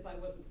op-ed, as if I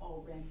wasn't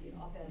all ranty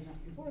and op-ed enough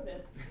before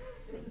this.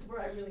 This is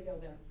where I really go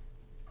there.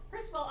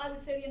 First of all, I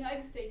would say the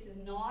United States is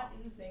not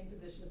in the same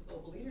position of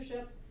global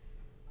leadership.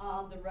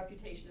 The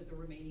reputation of the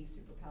remaining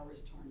superpower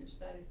is tarnished.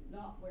 That is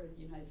not where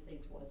the United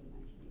States was in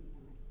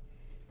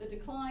 1989. The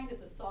decline of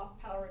the soft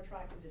power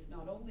attractiveness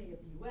not only of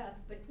the US,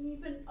 but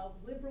even of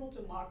liberal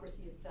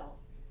democracy itself,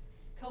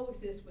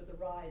 coexists with the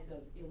rise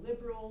of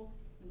illiberal,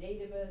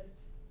 nativist,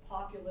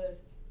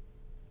 populist,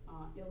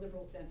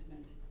 illiberal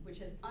sentiment, which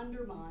has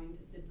undermined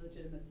the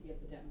legitimacy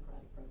of the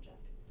democratic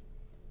project.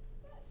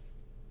 That's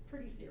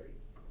pretty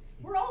serious.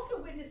 We're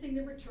also witnessing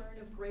the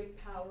return of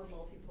great power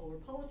multipolar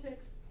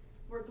politics,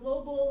 where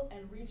global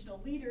and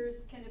regional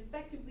leaders can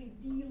effectively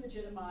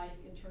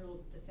delegitimize internal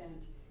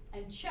dissent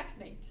and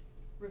checkmate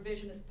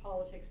revisionist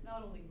politics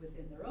not only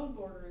within their own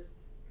borders,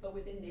 but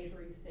within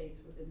neighboring states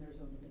within their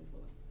zone of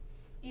influence.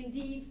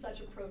 Indeed, such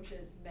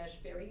approaches mesh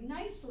very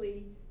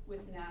nicely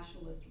with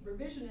nationalist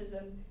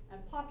revisionism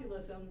and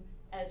populism,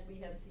 as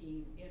we have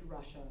seen in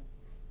Russia,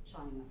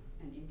 China,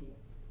 and India.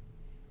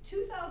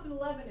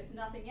 2011, if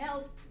nothing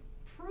else,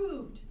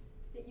 proved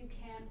that you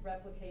can't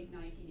replicate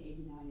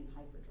 1989 in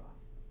hyperdrive.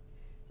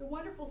 It's a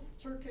wonderful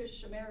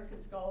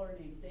Turkish-American scholar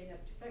named Zeynep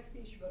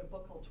Tufekci. She wrote a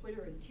book called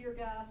Twitter and Tear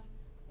Gas.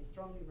 I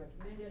strongly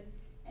recommend it.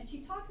 And she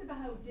talks about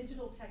how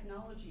digital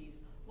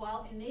technologies,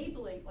 while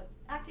enabling, like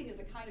acting as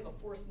a kind of a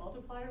force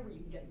multiplier where you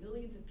can get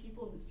millions of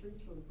people in the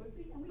streets really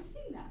quickly, and we've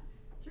seen that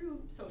through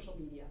social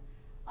media.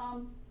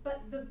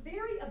 But the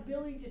very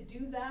ability to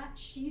do that,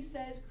 she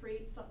says,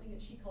 creates something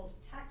that she calls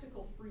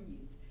tactical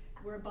freeze,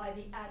 whereby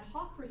the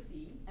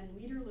adhocracy and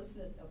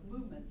leaderlessness of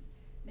movements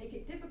make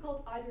it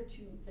difficult either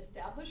to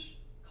establish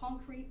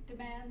concrete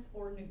demands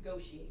or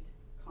negotiate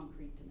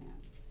concrete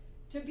demands.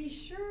 To be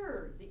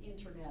sure, the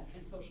internet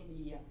and social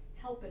media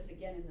help us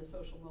again in the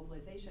social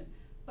mobilization,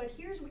 but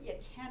here's what you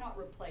cannot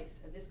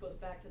replace, and this goes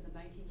back to the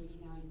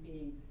 1989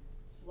 being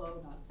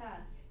slow, not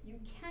fast. You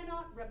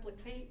cannot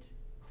replicate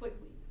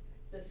quickly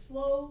the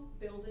slow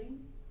building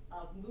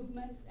of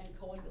movements and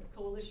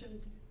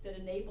coalitions that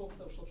enable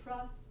social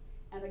trust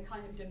and the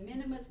kind of de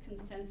minimis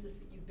consensus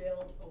that you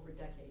build over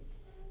decades.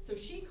 So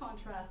she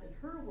contrasts in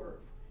her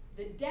work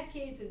the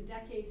decades and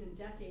decades and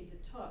decades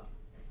it took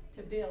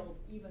to build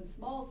even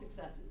small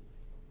successes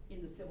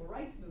in the civil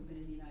rights movement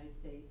in the United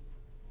States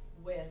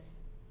with,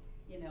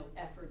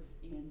 efforts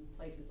in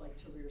places like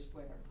Tahrir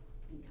Square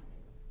in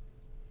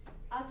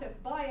Cairo. Asef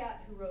Bayat,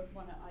 who wrote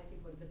one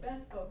of the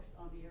best books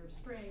on the Arab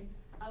Spring,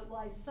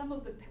 outlined some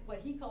of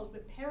what he calls the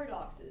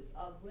paradoxes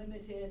of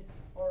limited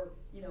or,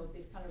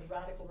 this kind of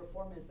radical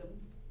reformism,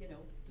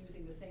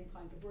 using the same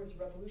kinds of words,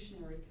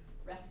 revolutionary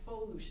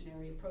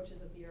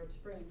approaches of the Arab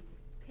Spring,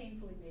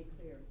 painfully made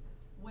clear.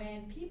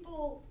 When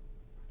people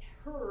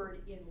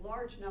herd in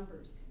large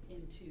numbers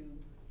into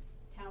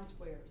town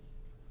squares,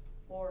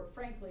 or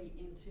frankly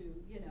into,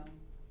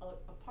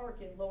 a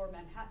park in Lower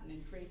Manhattan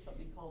and create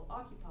something called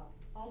Occupy,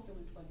 also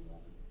in 2011.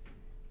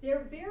 Their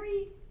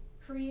very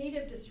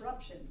creative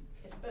disruption,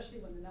 especially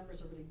when the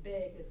numbers are really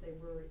big, as they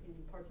were in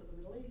parts of the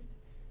Middle East,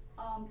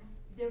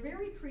 their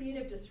very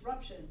creative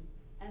disruption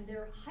and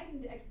their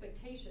heightened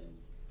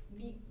expectations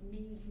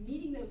means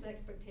meeting those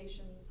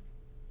expectations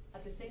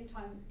at the same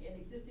time an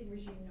existing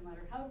regime, no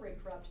matter how very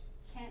corrupt,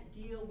 can't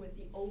deal with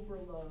the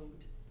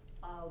overload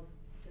of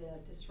the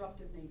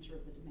disruptive nature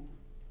of the demands.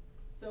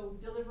 So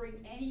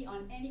delivering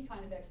on any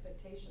kind of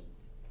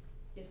expectations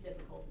is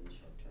difficult in the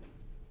short term.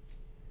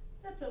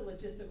 That's a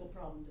logistical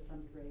problem to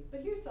some degree,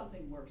 but here's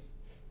something worse.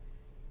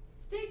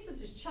 States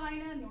such as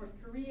China, North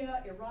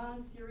Korea,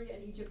 Iran, Syria,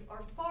 and Egypt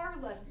are far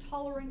less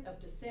tolerant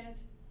of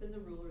dissent than the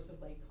rulers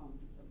of late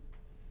communism.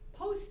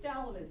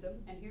 Post-Stalinism,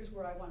 and here's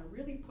where I want to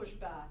really push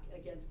back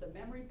against the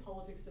memory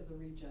politics of the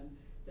region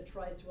that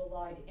tries to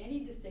elide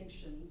any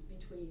distinctions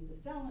between the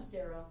Stalinist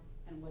era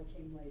and what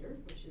came later,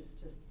 which is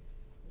just,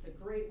 it's a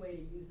great way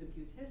to use and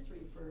abuse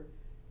history for,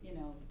 the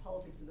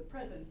politics of the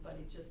present, but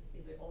it just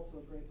is also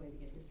a great way to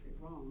get history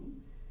wrong.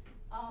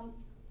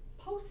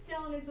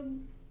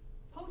 Post-Stalinism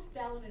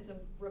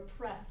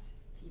repressed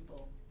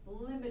people,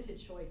 limited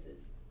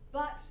choices,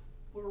 but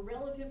were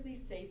relatively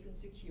safe and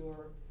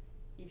secure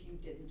if you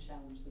didn't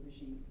challenge the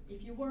regime.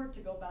 If you weren't,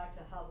 to go back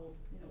to Havel's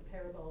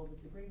parallel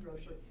with the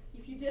greengrocer,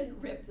 if you didn't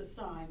rip the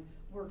sign,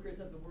 workers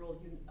of the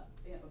world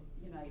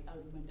unite, out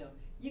of the window,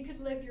 you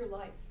could live your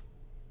life.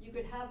 You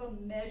could have a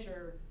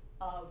measure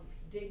of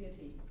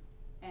dignity,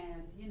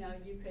 and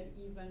you could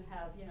even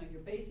have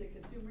your basic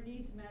consumer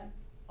needs met,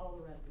 all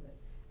the rest of it.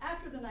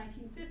 After the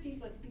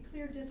 1950s, let's be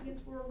clear,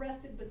 dissidents were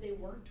arrested, but they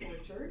weren't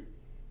tortured.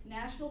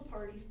 National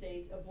party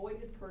states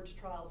avoided purge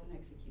trials and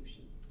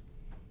executions.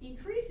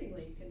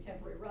 Increasingly,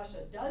 contemporary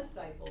Russia does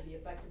stifle the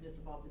effectiveness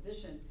of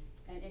opposition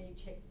and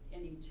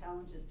any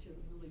challenges to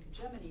ruling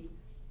hegemony,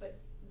 but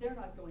they're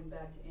not going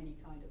back to any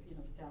kind of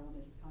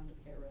Stalinist kind of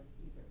era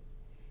either.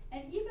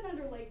 And even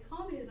under late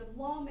communism,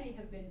 law may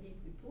have been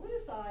deeply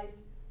politicized,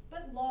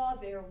 but law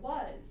there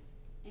was.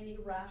 An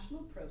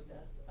irrational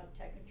process of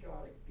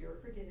technocratic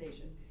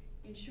bureaucratization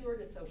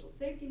ensured a social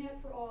safety net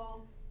for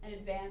all and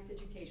advanced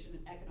education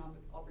and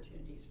economic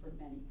opportunities for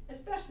many,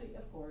 especially,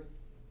 of course,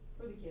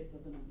 for the kids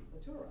of the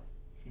nomenklatura.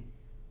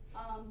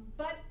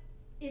 But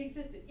it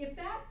existed. If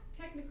that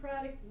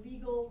technocratic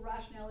legal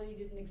rationality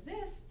didn't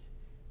exist,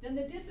 then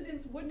the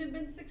dissidents wouldn't have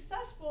been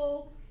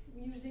successful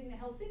using the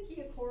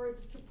Helsinki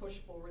Accords to push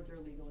forward their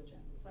legal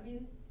agendas. I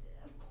mean,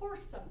 of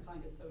course some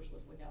kind of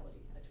socialist legality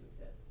had to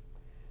exist.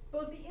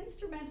 Both the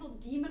instrumental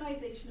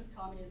demonization of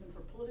communism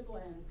for political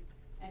ends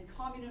and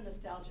communal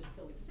nostalgia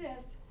still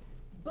exist,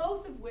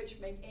 both of which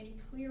make any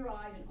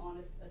clear-eyed and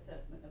honest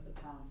assessment of the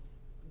past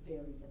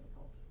very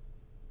difficult.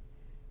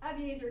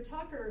 Aviazer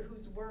Tucker,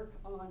 whose work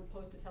on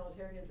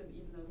post-totalitarianism,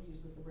 even though he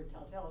uses the word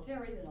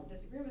totalitarian, and I'll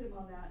disagree with him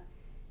on that,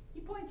 he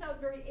points out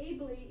very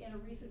ably in a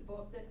recent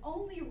book that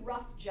only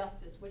rough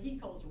justice, what he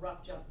calls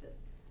rough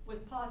justice, was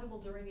possible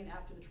during and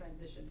after the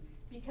transition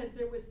because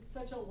there was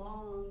such a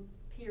long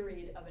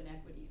period of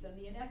inequities. And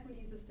the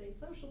inequities of state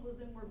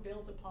socialism were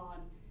built upon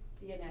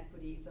the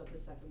inequities of the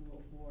Second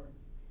World War.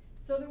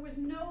 So there was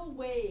no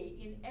way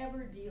in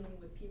ever dealing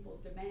with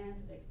people's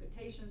demands and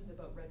expectations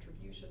about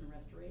retribution and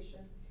restoration,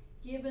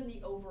 given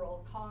the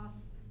overall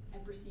costs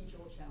and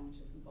procedural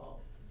challenges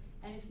involved.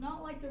 And it's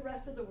not like the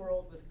rest of the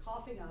world was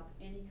coughing up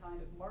any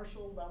kind of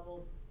Marshall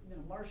level,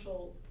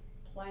 Marshall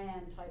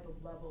Plan type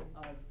of level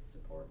of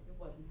support. It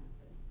wasn't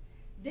happening.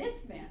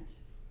 This meant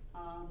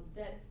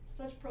that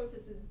such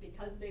processes,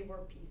 because they were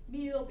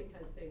piecemeal,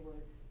 because they were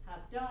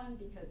half done,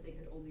 because they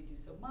could only do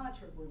so much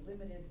or were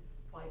limited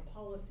by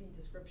policy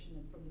description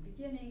and from the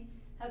beginning,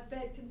 have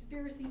fed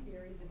conspiracy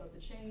theories about the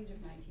change of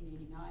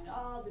 1989.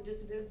 The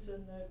dissidents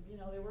and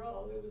they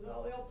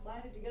all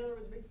planted together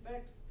as a big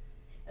fix,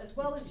 as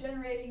well as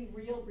generating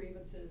real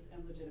grievances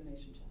and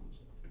legitimation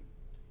challenges.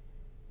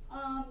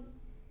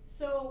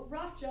 So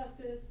rough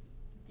justice,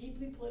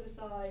 deeply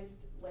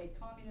politicized late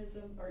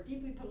communism, or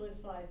deeply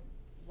politicized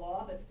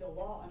law, but still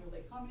law under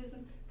late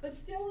communism, but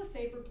still a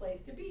safer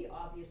place to be,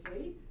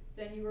 obviously,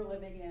 than you were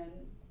living in,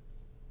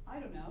 I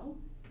don't know,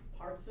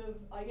 parts of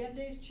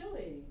Allende's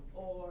Chile,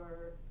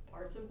 or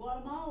parts of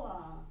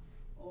Guatemala,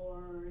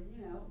 or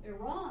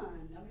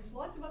Iran. I mean, there's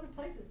lots of other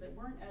places that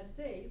weren't as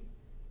safe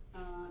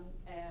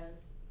as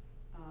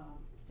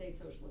state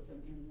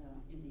socialism in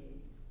the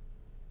 80s.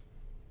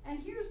 And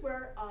here's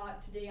where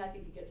today I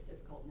think it gets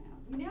difficult now.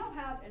 We now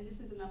have, and this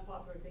is an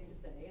unpopular thing to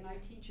say, and I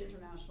teach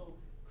international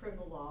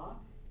criminal law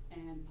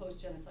and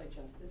post-genocide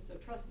justice, so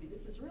trust me,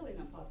 this is really an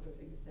unpopular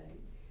thing to say.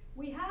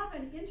 We have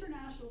an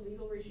international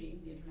legal regime,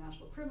 the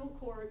International Criminal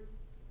Court,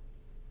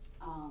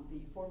 the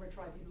former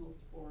tribunals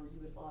for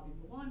Yugoslavia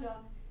and Rwanda.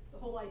 The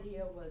whole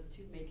idea was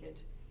to make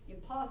it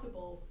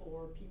impossible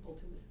for people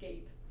to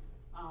escape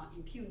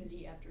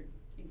impunity after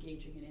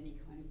engaging in any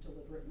kind of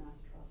deliberate mass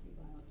atrocity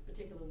violence,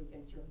 particularly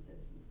against your own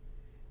citizens.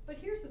 But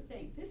here's the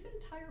thing, this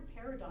entire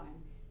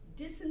paradigm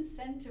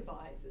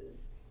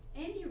disincentivizes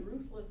any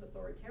ruthless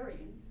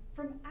authoritarian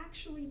from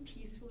actually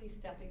peacefully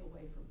stepping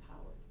away from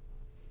power.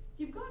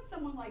 So you've got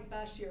someone like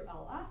Bashar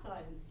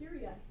al-Assad in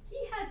Syria.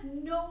 He has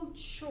no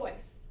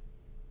choice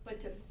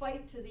but to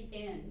fight to the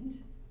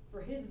end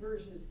for his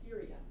version of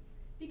Syria.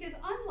 Because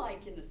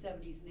unlike in the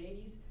 70s and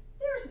 80s,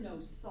 there's no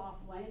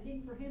soft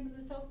landing for him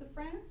in the south of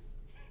France.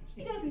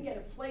 He doesn't get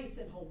a place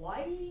in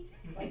Hawaii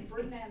like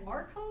Ferdinand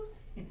Marcos.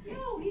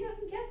 No, he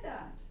doesn't get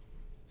that.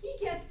 He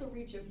gets the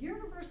reach of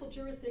universal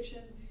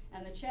jurisdiction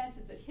and the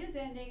chances that his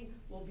ending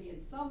will be in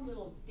some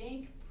little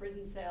dank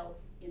prison cell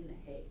in The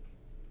Hague.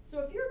 So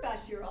if you're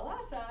Bashar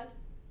al-Assad,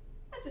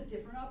 that's a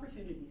different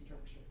opportunity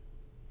structure.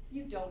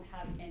 You don't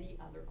have any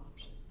other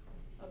option,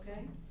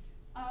 okay?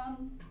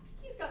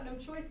 He's got no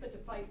choice but to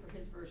fight for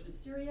his version of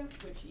Syria,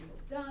 which he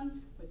has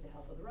done with the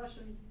help of the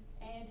Russians,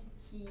 and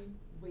he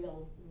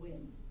will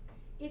win.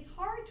 It's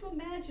hard to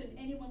imagine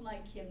anyone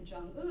like Kim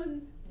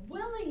Jong-un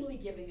willingly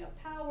giving up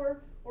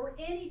power or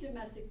any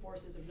domestic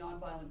forces of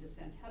nonviolent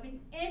dissent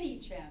having any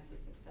chance of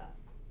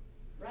success,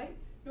 right?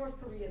 North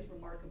Korea is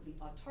remarkably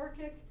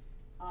autarkic,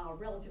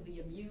 relatively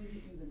immune to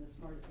even the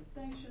smartest of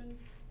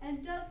sanctions,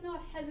 and does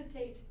not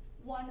hesitate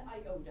one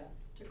iota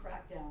to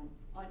crack down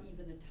on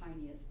even the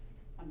tiniest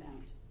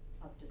amount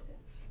of dissent.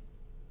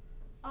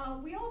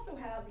 We also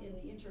have in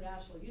the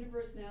international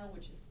universe now,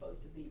 which is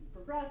supposed to be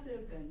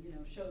progressive and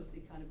shows the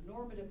kind of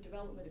normative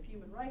development of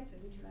human rights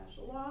and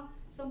international law,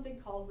 something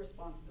called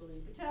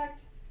responsibility to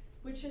protect,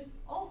 which has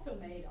also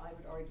made, I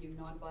would argue,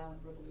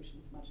 nonviolent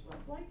revolutions much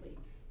less likely.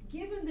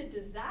 Given the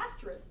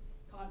disastrous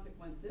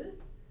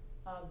consequences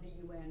of the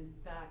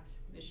UN-backed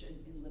mission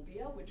in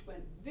Libya, which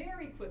went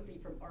very quickly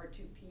from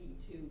R2P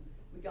to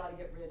we got to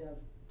get rid of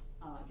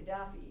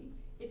Gaddafi,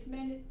 it's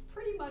made it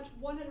pretty much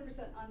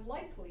 100%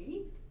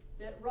 unlikely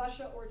that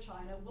Russia or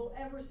China will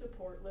ever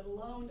support, let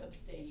alone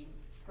abstain,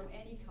 from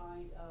any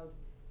kind of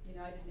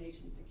United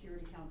Nations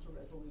Security Council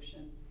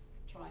resolution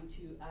trying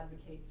to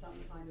advocate some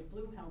kind of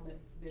blue helmet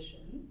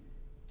mission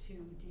to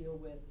deal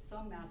with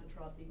some mass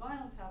atrocity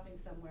violence happening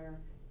somewhere,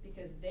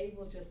 because they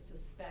will just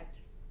suspect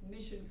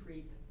mission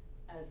creep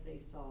as they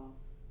saw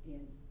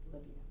in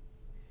Libya.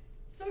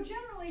 So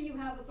generally you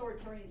have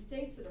authoritarian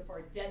states that are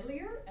far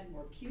deadlier and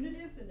more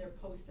punitive than their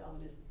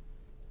post-Stalinist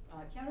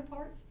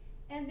counterparts,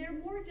 and they're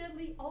more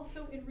deadly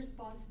also in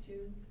response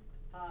to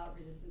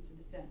resistance and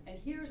dissent. And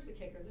here's the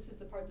kicker, this is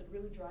the part that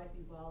really drives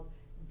me wild.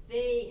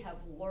 They have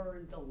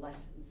learned the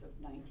lessons of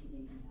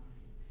 1989,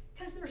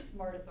 because they're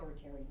smart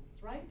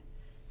authoritarians, right?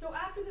 So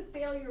after the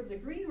failure of the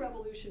Green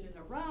Revolution in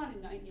Iran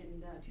in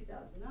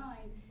 2009,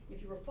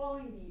 if you were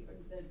following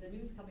the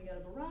news coming out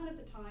of Iran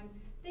at the time,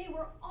 they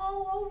were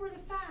all over the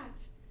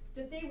fact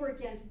that they were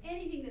against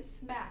anything that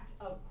smacked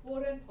of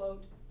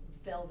quote-unquote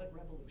velvet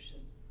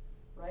revolution,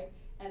 right?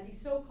 And the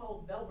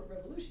so-called velvet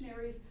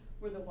revolutionaries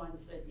were the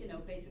ones that,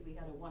 basically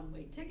had a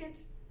one-way ticket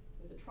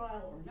with a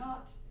trial or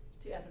not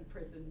to effing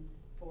prison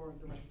for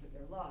the rest of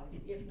their lives,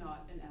 if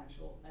not an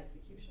actual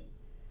execution.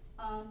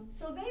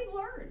 So they've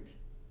learned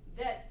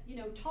that,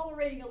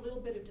 tolerating a little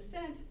bit of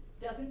dissent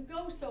doesn't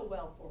go so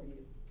well for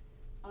you.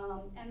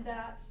 And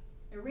that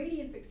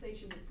Iranian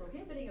fixation with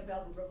prohibiting a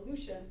Velvet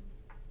Revolution,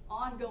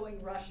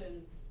 ongoing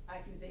Russian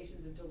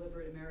accusations of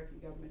deliberate American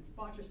government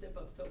sponsorship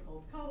of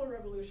so-called color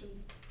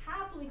revolutions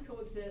happily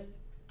coexist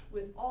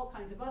with all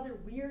kinds of other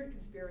weird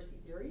conspiracy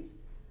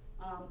theories,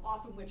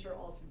 often which are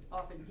also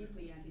often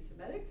deeply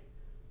anti-Semitic,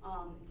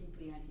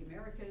 deeply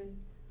anti-American,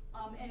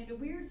 and in a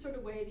weird sort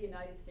of way, the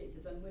United States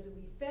has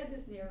unwittingly fed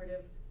this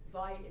narrative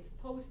via its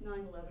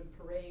post-9/11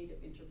 parade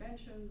of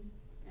interventions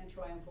and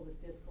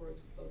triumphalist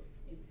discourse, both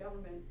in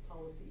government,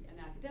 policy, and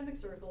academic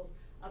circles,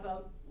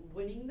 about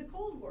winning the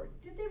Cold War.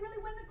 Did they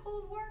really win the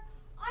Cold War?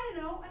 I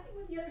don't know. I think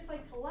when the other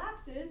side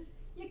collapses,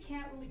 you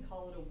can't really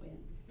call it a win.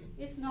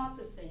 It's not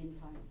the same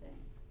kind of thing.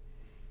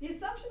 The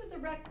assumption that the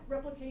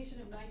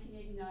replication of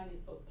 1989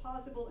 is both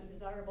possible and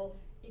desirable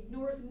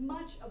ignores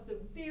much of the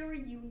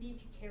very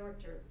unique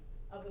character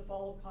of the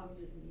fall of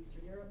communism in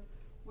Eastern Europe,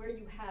 where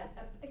you had,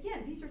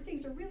 again, these are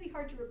things that are really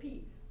hard to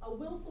repeat, a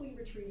willfully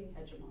retreating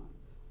hegemon,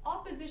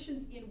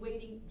 oppositions in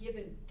waiting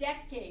given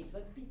decades,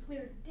 let's be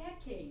clear,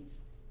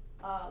 decades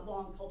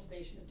long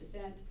cultivation of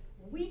dissent,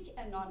 weak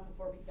and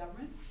non-performing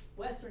governments,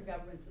 Western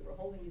governments that were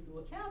holding into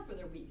account for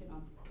their weak and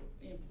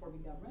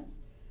non-performing governments.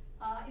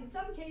 In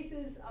some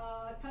cases,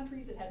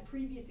 countries that had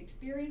previous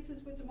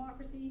experiences with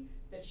democracy,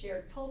 that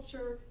shared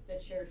culture,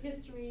 that shared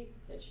history,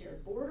 that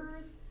shared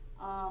borders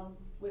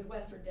with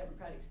Western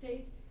democratic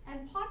states,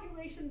 and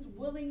populations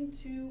willing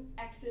to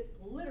exit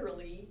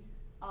literally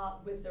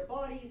with their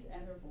bodies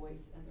and their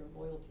voice and their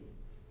loyalty,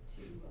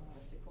 to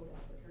quote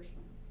Albert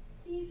Hirschman.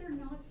 These are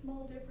not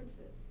small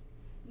differences.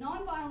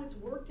 Nonviolence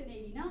worked in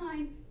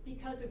 '89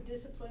 because of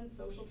disciplined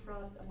social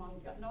trust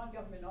among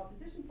non-government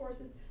opposition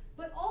forces,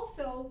 but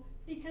also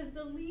because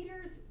the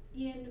leaders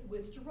in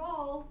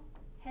withdrawal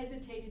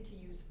hesitated to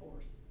use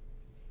force.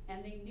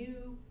 And they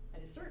knew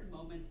at a certain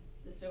moment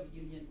the Soviet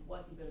Union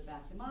wasn't going to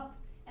back them up,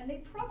 and they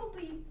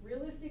probably,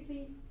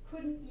 realistically,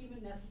 couldn't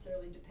even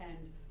necessarily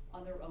depend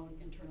on their own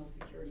internal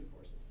security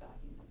forces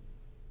backing them.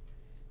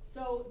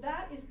 So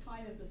that is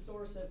kind of the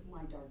source of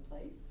my dark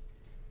place.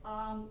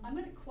 I'm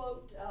going to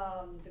quote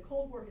the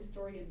Cold War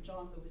historian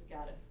John Lewis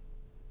Gaddis.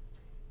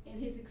 In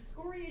his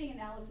excoriating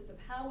analysis of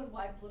how and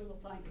why political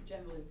scientists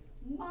generally,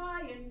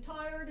 my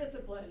entire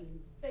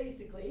discipline,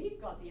 basically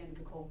got the end of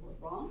the Cold War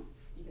wrong,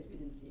 because we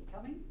didn't see it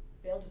coming,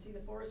 failed to see the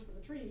forest for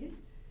the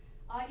trees.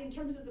 In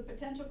terms of the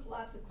potential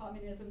collapse of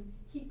communism,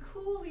 he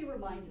coolly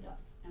reminded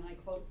us, and I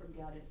quote from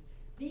Gaddis,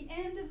 the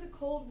end of the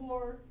Cold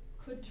War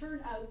could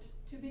turn out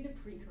to be the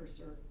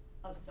precursor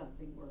of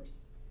something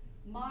worse.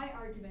 My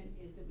argument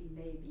is that we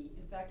may be,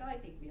 in fact, I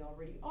think we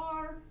already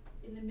are,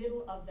 in the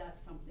middle of that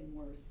something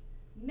worse.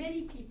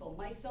 Many people,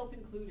 myself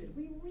included,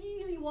 we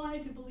really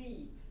wanted to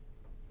believe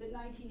that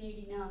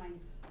 1989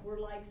 were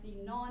like the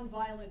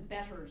nonviolent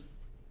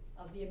betters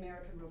of the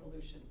American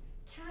Revolution,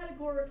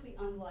 categorically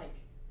unlike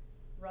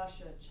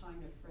Russia,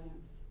 China,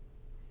 France,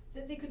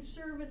 that they could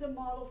serve as a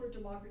model for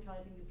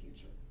democratizing the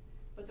future.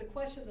 But the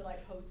question that I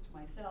pose to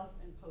myself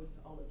and pose to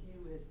all of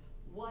you is,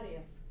 what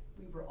if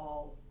we were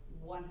all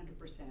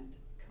 100%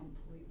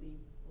 completely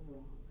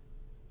wrong?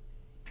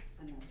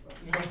 And that's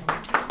right.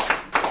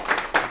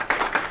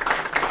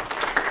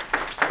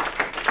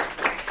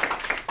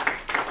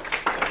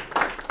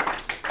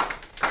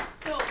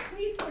 So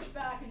please push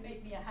back and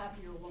make me a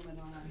happier woman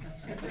on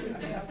a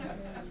Thursday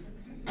afternoon.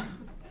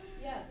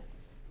 Yes?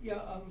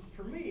 Yeah,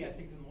 for me, I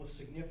think the most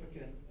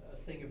significant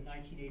thing of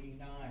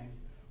 1989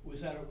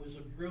 was that it was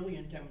a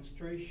brilliant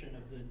demonstration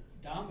of the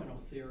domino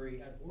theory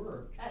at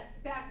work.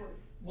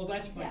 Backwards. Well,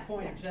 that's my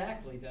point yeah.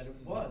 exactly, that it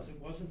was. It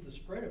wasn't the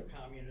spread of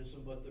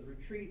communism, but the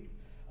retreat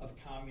of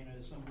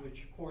communism,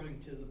 which according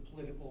to the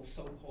political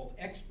so-called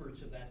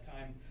experts of that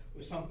time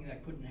was something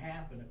that couldn't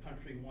happen. A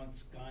country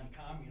once gone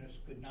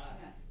communist could not.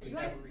 Yes. Could You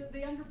guys, never the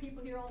younger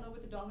people here all know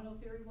what the domino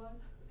theory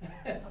was?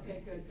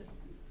 Okay, good.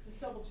 Just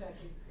double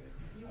checking.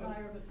 You and I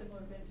are of a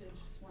similar vintage.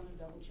 Just want to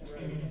double check.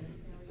 Right.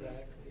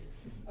 Exactly.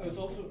 I was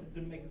also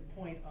going to make the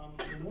point,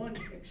 the one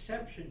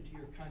exception to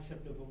your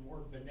concept of a more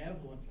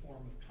benevolent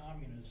form of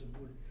communism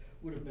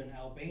would have been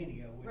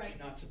Albania, which, right.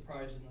 not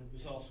surprisingly,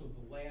 was also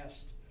the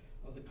last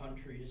of the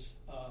countries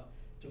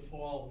to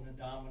fall in the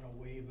domino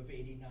wave of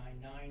 89,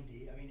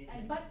 90. I mean,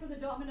 but for the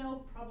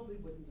domino, probably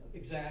wouldn't have.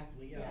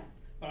 Exactly, yeah.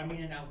 But I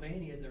mean, in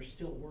Albania, there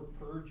still were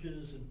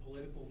purges and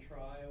political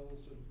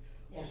trials and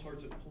all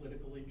sorts of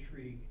political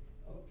intrigue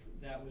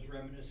that was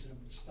reminiscent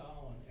of the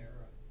Stalin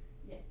era.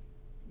 Yeah.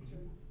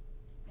 Mm-hmm.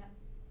 Yeah.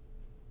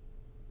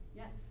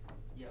 Yes.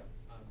 Yeah.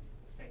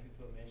 Thank you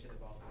for mentioning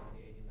about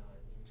 1989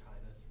 in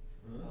China.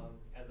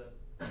 As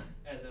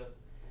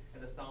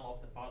the son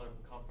of the father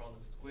who come from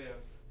the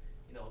squares,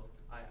 you know,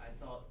 I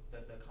saw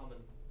that the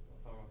comment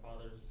from our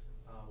fathers.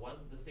 When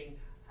the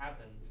things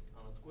happened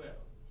on the square,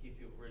 he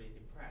feel really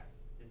depressed.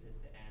 This is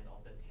the end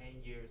of the 10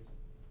 years,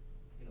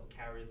 you know,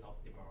 carriers of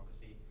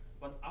democracy.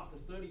 But after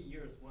 30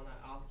 years, when I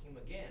asked him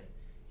again,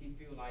 he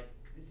feel like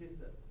this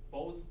is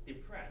both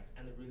depressed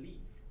and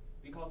relief,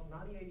 because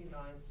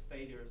 1989's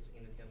failures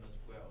in the Tiananmen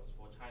Squares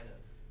for China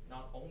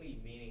not only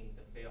meaning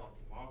the fail of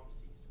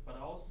democracies, but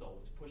also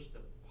to push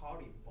the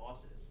party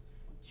bosses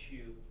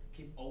to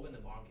keep open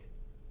the market,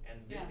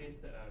 Yeah. This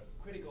is the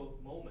critical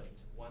moment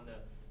when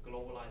the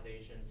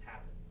globalizations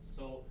happen.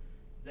 So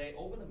they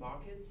open the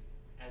market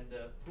and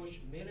push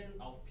millions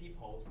of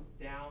people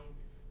down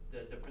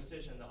the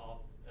position of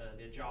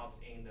their jobs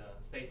in the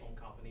state-owned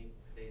company.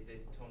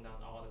 They tone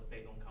down all the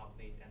state-owned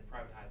companies and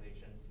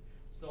privatizations.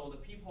 So the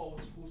people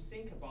who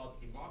think about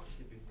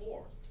democracy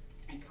before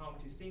become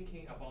to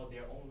thinking about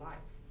their own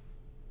life.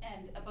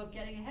 And about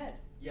getting ahead.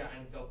 Yeah,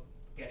 and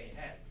getting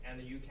ahead.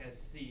 And you can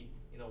see,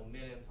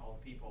 millions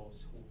of people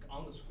who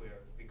on the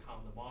square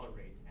become the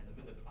moderate and the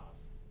middle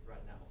class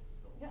right now.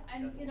 So Yeah,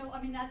 and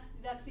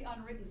that's the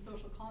unwritten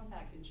social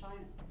compact in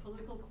China,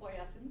 political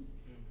quiescence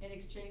in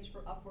exchange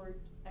for upward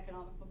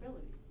economic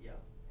mobility. Yeah,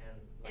 and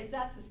Is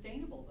that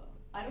sustainable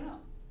though? I don't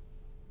know.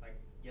 like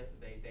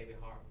yesterday, David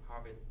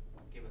Harvey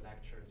gave a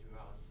lecture to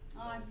us.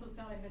 Oh, I'm so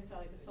sad I missed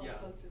that. I just saw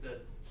Yeah, the poster.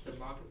 the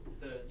market,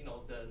 the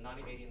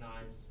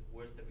 1989s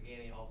was the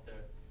beginning of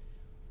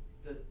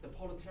the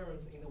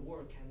proletarians in the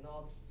world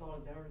cannot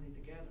solidarity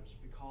together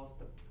because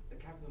the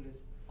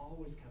capitalists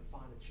always can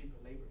find the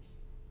cheaper labors.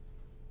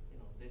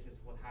 This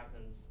is what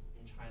happens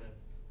in China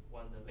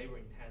when the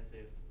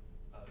labor-intensive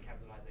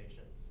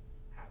capitalizations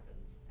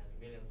happens and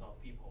millions of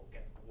people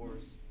get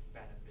worse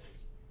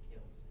benefits,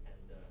 and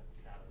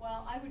salaries.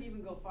 Well, I would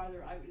even go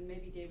farther.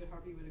 Maybe David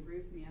Harvey would agree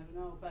with me. I don't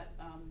know, but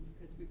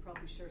because we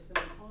probably share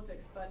similar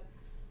politics. But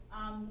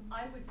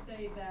I would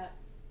say that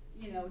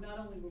not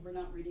only were we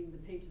not reading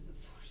the pages of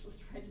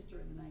Socialist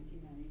Register in the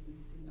 1990s and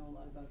didn't know a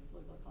lot about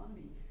political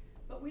economy,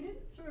 but we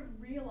didn't sort of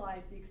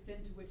realize the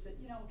extent to which that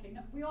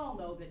we all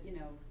know that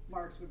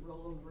Marx would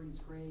roll over in his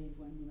grave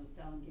when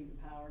Stalin came to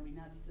power. I mean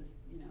that's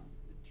just a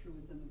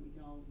truism that we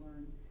can all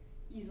learn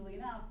easily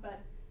enough.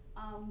 But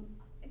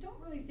I don't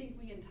really think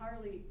we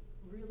entirely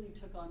really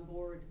took on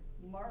board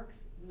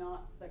Marx,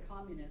 not the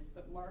communist,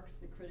 but Marx,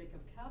 the critic of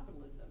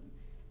capitalism,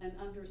 and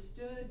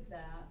understood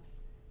that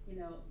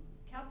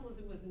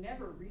capitalism was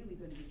never really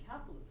going to be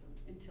capitalism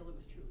until it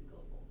was truly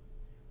global.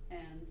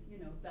 And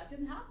that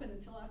didn't happen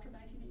until after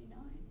 1989.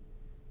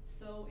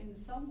 So in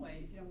some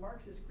ways,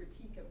 Marx's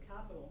critique of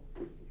capital,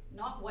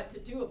 not what to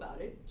do about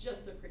it,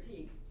 just a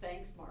critique,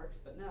 thanks Marx,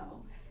 but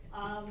no,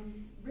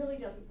 really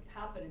doesn't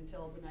happen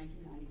until the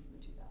 1990s and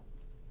the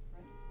 2000s,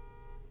 right?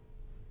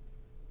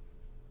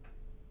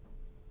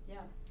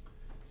 Yeah.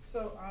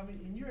 So,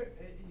 in your,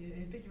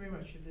 and thank you very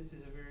much. This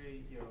is a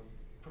very,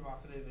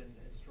 provocative and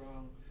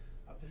strong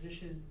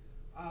position.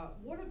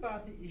 What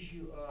about the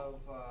issue of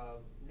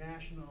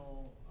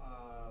national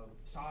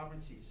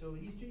sovereignty? So,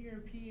 Eastern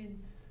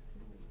European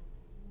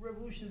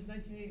revolutions,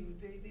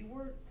 1980, they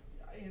weren't,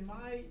 in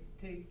my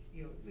take,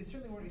 they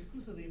certainly weren't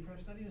exclusively,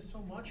 perhaps not even so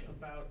much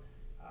about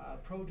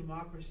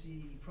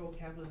pro-democracy,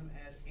 pro-capitalism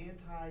as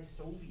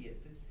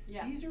anti-Soviet.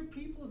 Yeah. These are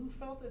people who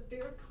felt that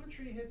their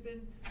country had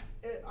been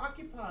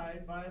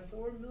occupied by a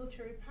foreign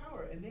military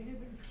power, and they had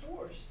been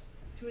forced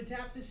to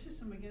adapt this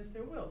system against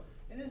their will.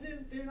 And is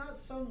there not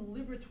some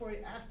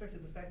liberatory aspect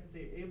of the fact that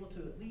they're able to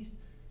at least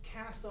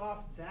cast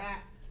off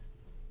that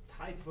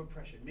type of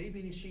oppression? Maybe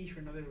in exchange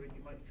for another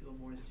you might feel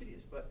more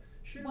insidious, but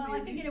shouldn't well, we I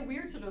at think least in a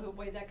weird sort of a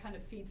way that kind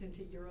of feeds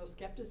into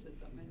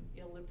Euroscepticism and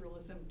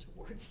illiberalism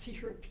towards the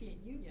European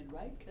Union,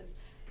 right? Because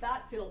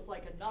that feels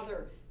like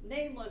another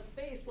nameless,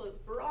 faceless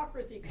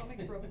bureaucracy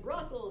coming from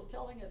Brussels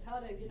telling us how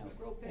to,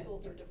 grow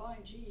pickles or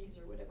define cheese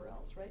or whatever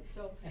else, right?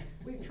 So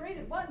we've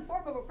traded one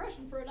form of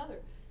oppression for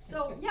another.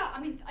 So yeah, I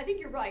mean, I think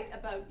you're right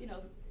about,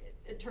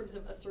 in terms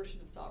of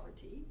assertion of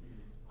sovereignty.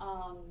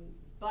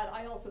 But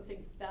I also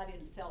think that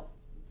in itself,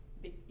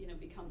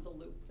 becomes a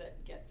loop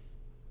that gets,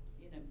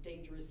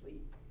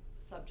 dangerously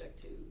subject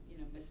to,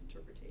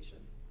 misinterpretation.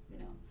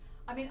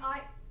 I mean,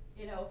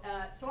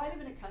 so I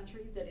live in a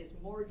country that is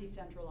more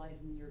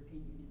decentralized than the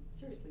European Union.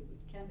 Seriously,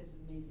 Canada's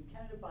amazing.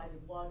 Canada, by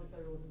the laws of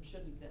federalism,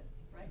 shouldn't exist,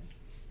 right?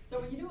 So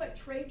when you do a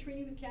trade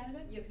treaty with Canada,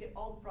 you have to get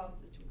all the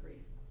provinces to agree.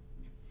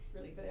 It's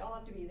really, but they all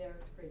have to be there.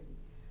 It's crazy.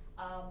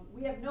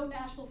 We have no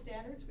national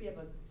standards. We have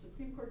a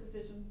Supreme Court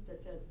decision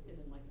that says it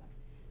isn't like that.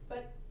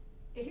 But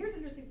here's the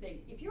interesting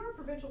thing. If you're a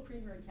provincial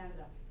premier in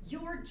Canada,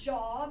 your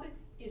job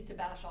is to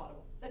bash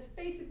Ottawa. That's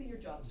basically your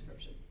job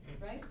description,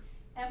 right?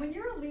 And when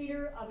you're a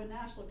leader of a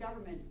national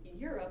government in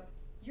Europe,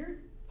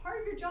 part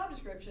of your job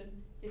description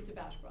is to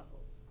bash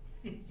Brussels.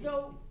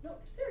 So, no,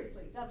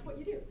 seriously, that's what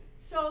you do.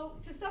 So,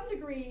 to some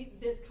degree,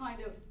 this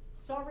kind of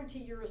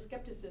sovereignty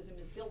Euroscepticism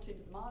is built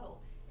into the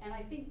model. And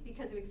I think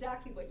because of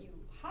exactly what you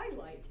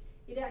highlight,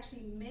 it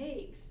actually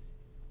makes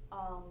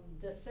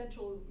the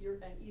Central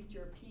and East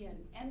European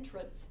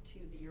entrance to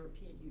the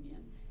European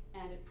Union,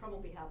 and it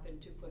probably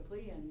happened too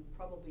quickly and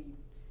probably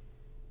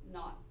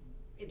not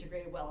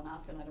integrated well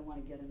enough, and I don't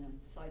want to get in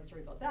a side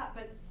story about that,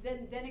 but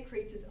then it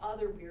creates this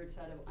other weird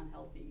set of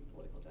unhealthy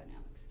political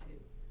dynamics too,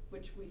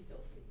 which we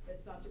still see.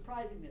 It's not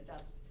surprising that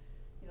that's,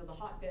 the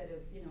hotbed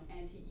of,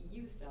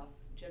 anti-EU stuff,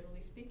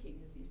 generally speaking,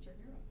 is Eastern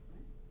Europe,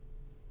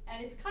 right?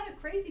 And it's kind of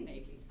crazy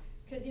making,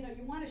 because, you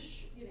want to,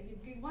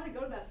 you want to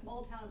go to that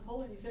small town in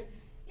Poland, you say,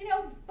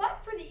 but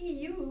for the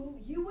EU,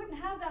 you wouldn't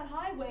have that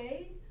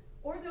highway,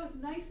 or those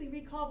nicely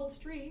recobbled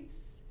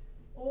streets,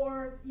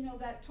 or,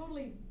 that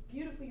totally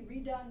beautifully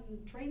redone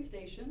train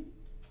station,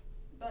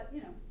 but,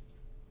 you know,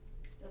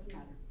 doesn't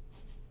matter.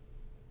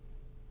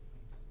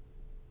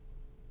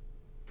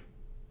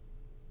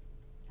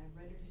 I'm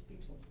ready to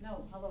speechless.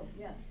 No, hello,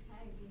 yes.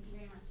 Hi, thank you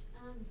very much.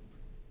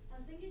 I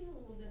was thinking a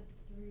little bit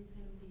through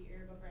kind of the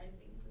Arab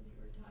uprisings as you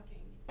were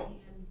talking,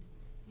 and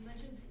you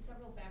mentioned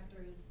several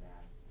factors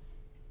that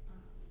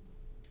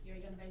you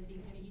identify as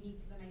being kind of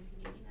unique to the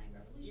 1989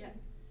 revolutions.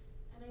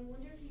 Yeah. And I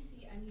wonder if you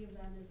see any of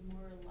them as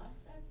more or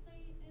less at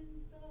play in the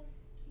cases of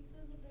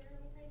the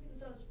Arab uprising.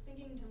 So I was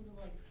thinking in terms of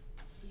like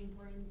the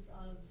importance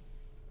of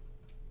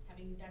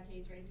having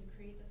decades, right, to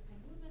create this kind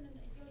of movement, and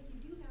I feel like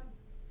you do have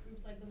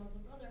groups like the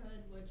Muslim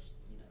Brotherhood, which,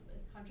 you know,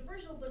 is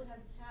controversial but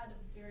has had a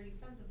very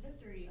extensive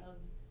history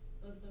of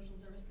both social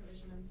service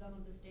provision in some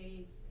of the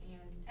states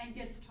and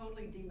gets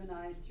totally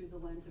demonized through the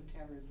lens of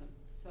terrorism,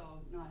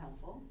 so not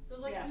helpful. so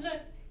it's like Yeah. I'm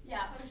gonna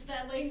punch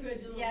that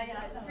language a little Yeah,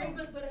 bit. no. Right,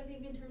 but I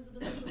think in terms of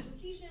the social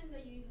implication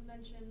that you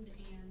mentioned,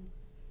 and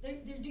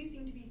there do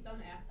seem to be some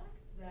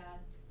aspects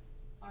that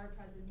are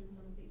present in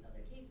some of these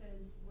other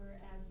cases,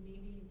 whereas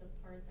maybe the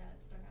part that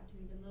stuck out to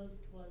me the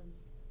most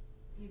was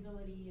the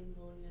ability and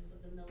willingness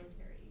of the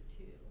military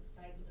to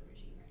side with the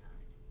regime or not.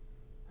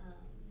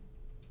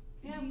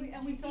 So Yeah, do you, and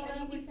do we you saw see that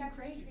any of with these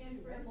factors Ukraine too,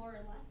 transfer right? more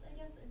or less, I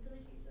guess, into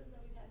the cases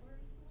that we've had more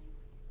recently?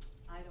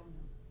 I don't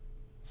know,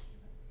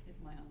 is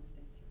my honest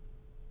answer.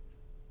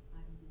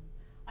 I don't know.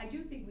 I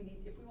do think we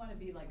need, if we wanna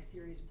be like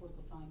serious political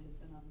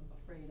scientists, and I'm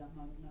afraid I'm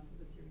not enough of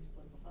a serious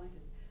political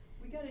scientist,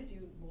 we gotta do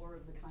more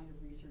of the kind of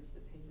research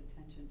that pays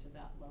attention to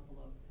that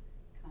level of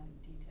kind of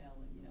detail,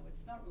 and, you know,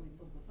 it's not really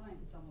political science,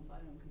 it's almost, I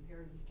don't know,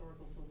 comparative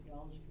historical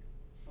sociology,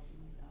 something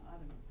like that,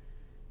 I don't know.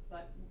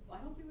 But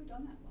I don't think we've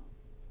done that well.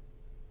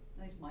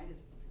 At least my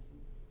discipline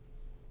hasn't.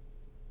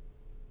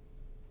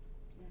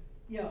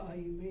 Yeah,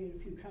 you made a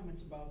few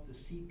comments about the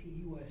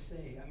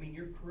CPUSA. I mean,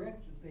 you're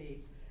correct that they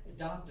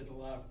adopted a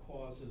lot of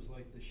causes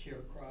like the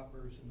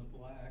sharecroppers and the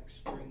blacks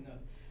during the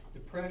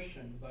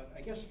Depression, but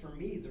I guess for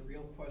me, the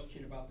real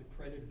question about the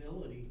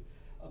credibility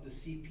of the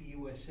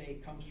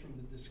CPUSA comes from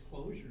the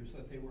disclosures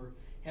that they were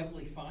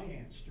heavily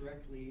financed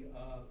directly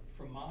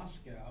from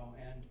Moscow,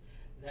 and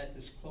that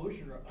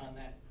disclosure on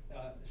that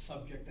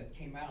subject that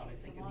came out, I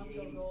think, in the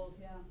Moscow 80s. Gold,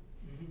 yeah.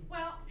 Mhm.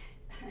 Well,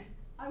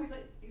 I was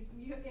like,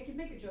 I can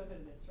make a joke out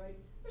of this, right?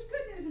 There's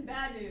good news and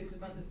bad news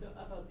about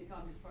the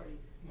Communist Party.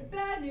 The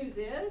bad news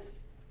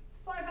is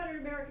 500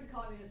 American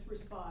communists were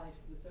spies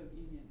for the Soviet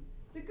Union.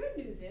 The good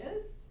news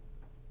is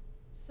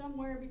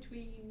somewhere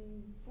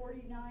between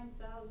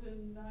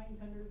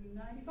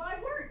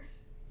 49,995 weren't,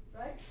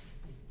 right?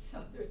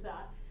 So there's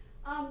that.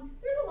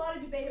 There's a lot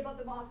of debate about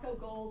the Moscow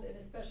Gold, and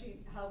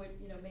especially how it,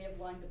 you know, may have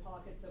lined the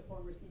pockets of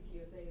former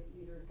CPUSA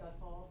leader Gus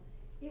Hall.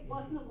 It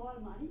wasn't a lot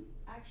of money,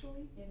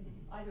 actually, in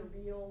either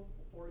real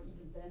or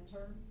even then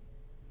terms.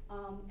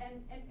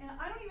 And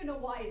I don't even know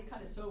why it's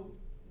kind of so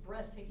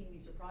breathtakingly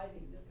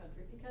surprising in this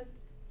country, because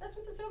that's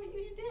what the Soviet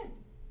Union did.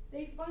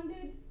 They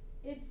funded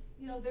its,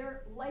 you know,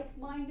 their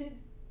like-minded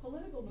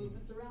political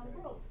movements around the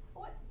world.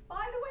 Oh,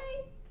 by the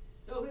way,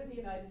 so did the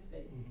United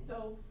States. Mhm.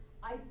 So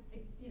I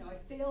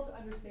fail to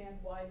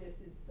understand why this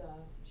is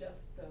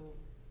just so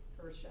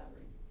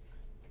earth-shattering.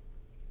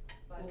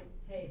 But Well,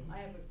 hey, I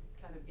have a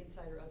kind of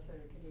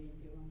insider-outsider Canadian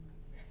view on that.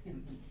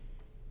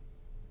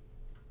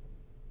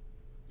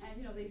 And,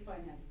 you know, they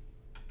financed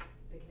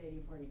the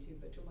Canadian Party too,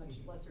 but to a much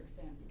lesser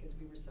extent because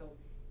we were so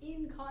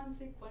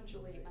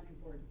inconsequentially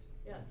unimportant.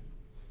 Yes?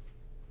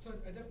 So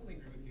I definitely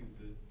agree with you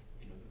that,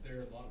 you know, that there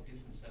are a lot of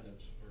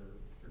disincentives for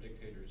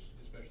dictators,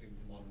 especially in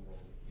the modern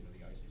world, you know,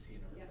 the ICC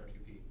and Yeah.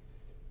 R2P.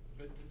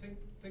 But to think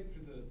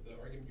through the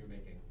argument you're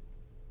making,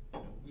 you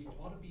know, we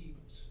ought to be,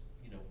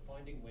 you know,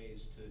 finding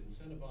ways to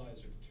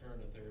incentivize or deter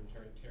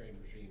authoritarian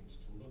regimes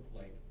to look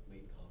like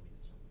late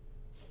communism.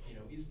 You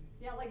know,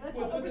 Yeah, like let's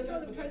well,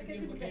 overthrow the but that's the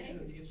president. implication,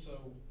 and if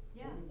so,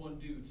 Yeah. what would one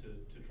do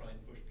to try and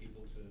push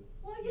people to,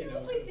 Well, you know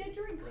what sort we of did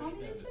during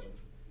communism?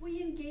 Brezhnevism?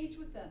 We engaged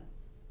with them.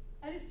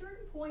 At a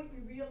certain point,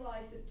 we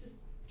realized that just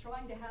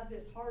trying to have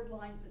this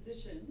hardline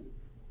position,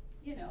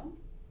 you know,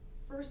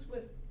 first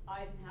with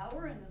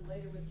Eisenhower and then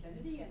later with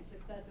Kennedy and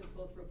successive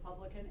both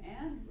Republican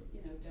and,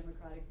 you know,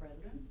 Democratic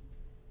presidents,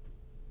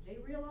 they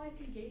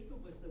realized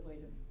engagement was the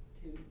way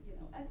to you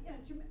know, and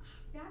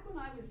back when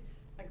I was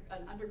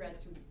an undergrad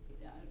student,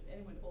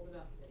 anyone old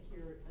enough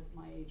here as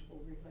my age will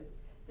realize,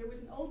 there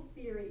was an old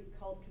theory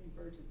called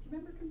convergence. Do you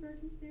remember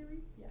convergence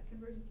theory? Yeah,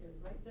 convergence theory,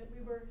 right? That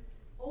we were,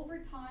 over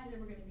time, there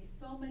were going to be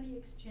so many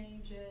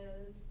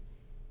exchanges,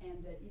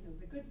 and that, you know,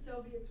 the good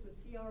Soviets would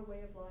see our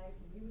way of life,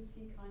 and we would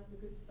see kind of the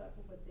good stuff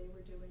of what they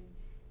were doing,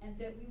 and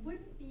that we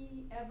wouldn't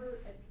be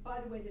ever, and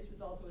by the way, this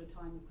was also at a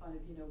time of kind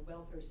of, you know,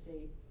 welfare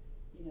state,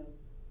 you know,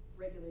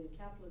 regulated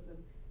capitalism,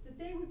 that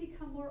they would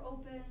become more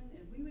open,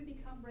 and we would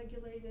become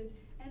regulated,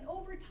 and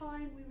over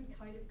time, we would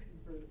kind of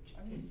converge.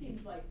 I mean, it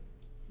seems like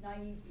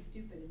naively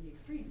stupid in the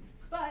extreme,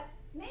 but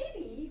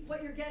maybe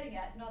what you're getting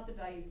at, not the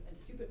naive and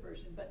stupid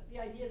version, but the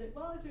idea that,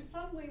 well, is there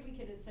some way we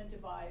can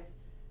incentivize,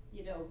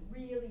 you know,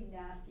 really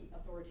nasty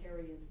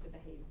authoritarians to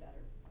behave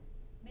better?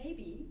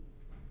 Maybe.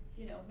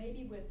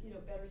 maybe with,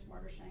 better,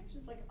 smarter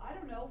sanctions. Like, I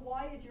don't know,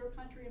 why is your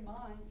country and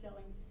mine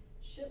selling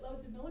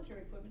shitloads of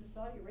military equipment to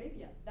Saudi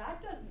Arabia?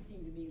 That doesn't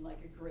seem to me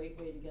like a great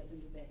way to get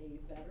them to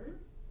behave better.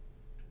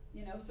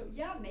 So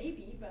yeah,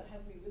 maybe, but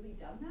have we really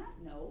done that?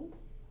 No.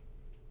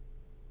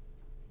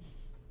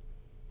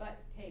 But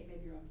hey,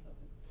 maybe you're on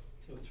something.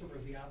 So it's sort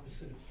of the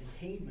opposite of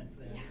containment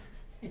then.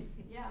 Yeah,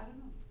 yeah, I don't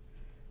know.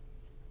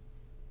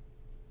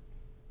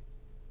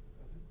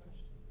 Other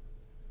questions?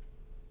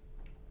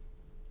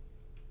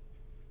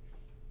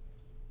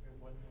 We have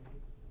one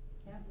minute.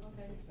 Yeah,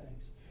 okay.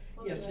 Thanks.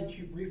 Well, Yeah, since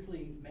you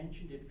briefly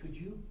mentioned it, could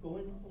you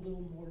go in a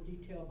little more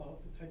detail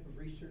about the type of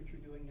research you're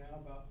doing now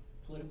about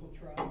political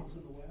trials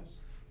in the West?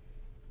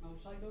 Oh,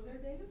 shall I go there,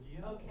 David?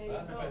 Yeah, Okay,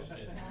 that's a so,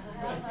 question.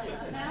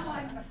 so now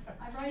I'm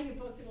writing a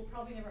book that will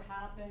probably never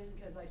happen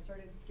because I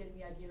started getting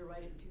the idea to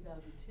write it in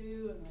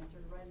 2002, and then I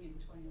started writing it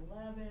in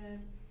 2011,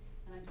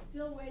 and I'm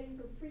still waiting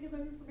for freedom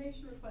of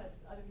information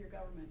requests out of your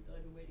government that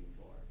I've been waiting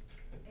for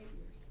 8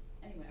 years.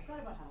 Anyway, I've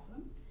got about half of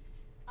them.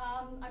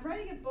 I'm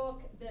writing a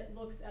book that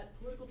looks at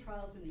political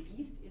trials in the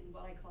East in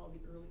what I call the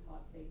early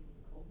hot phase of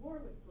the Cold War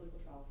with political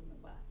trials in the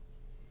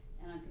West.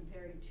 And I'm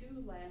comparing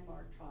two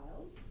landmark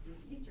trials in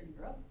Eastern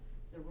Europe,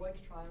 the Roig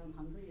trial in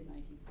Hungary in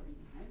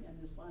 1949 and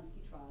the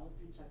Slansky trial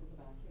in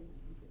Czechoslovakia in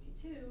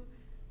 1952,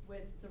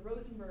 with the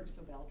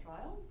Rosenberg-Sobel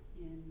trial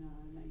in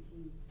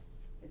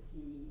 1951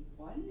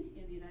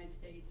 in the United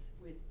States,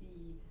 with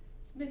the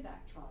Smith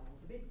Act trial,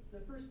 the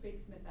first big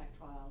Smith Act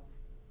trial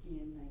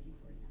in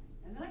 1949.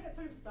 And then I got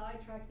sort of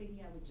sidetracked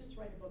thinking I would just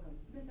write a book on the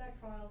Smith Act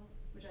trials,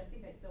 which I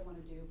think I still want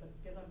to do, but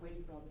because I'm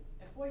waiting for all this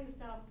FOIA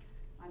stuff,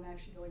 I'm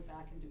actually going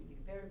back and doing the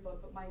comparative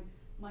book. But my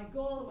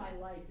goal in my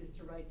life is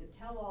to write the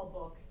tell-all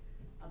book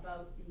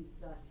about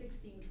these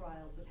 16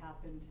 trials that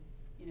happened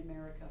in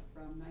America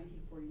from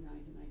 1949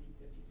 to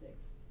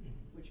 1956,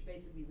 which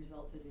basically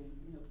resulted in,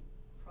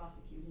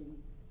 prosecuting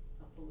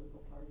a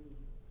political party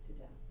to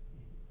death.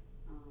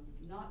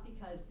 Not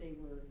because they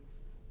were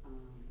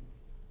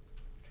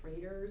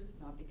traitors,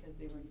 not because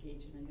they were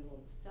engaged in any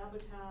level of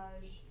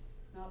sabotage,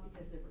 not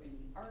because there were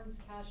any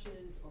arms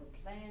caches or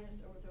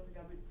plans to overthrow the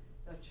government.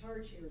 The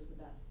charge here is the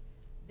best.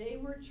 They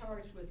were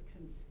charged with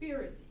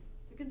conspiracy.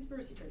 It's a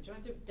conspiracy charge. You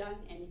don't have to have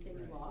done anything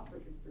in law for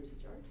a conspiracy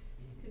charge.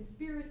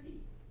 Conspiracy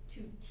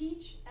to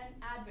teach and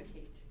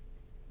advocate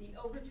the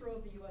overthrow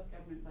of the U.S.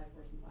 government by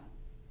force and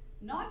violence.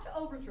 Not to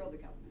overthrow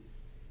the government,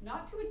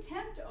 not to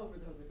attempt to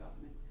overthrow the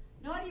government,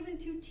 not even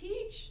to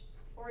teach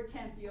or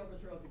attempt the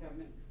overthrow of the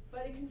government,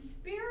 but a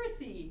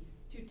conspiracy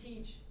to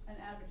teach and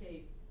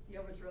advocate the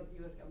overthrow of the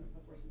U.S. government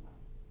by force and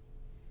violence.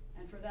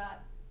 And for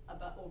that,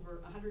 about over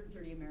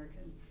 130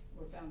 Americans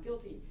were found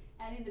guilty.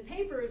 And in the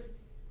papers,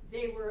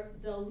 they were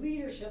the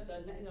leadership,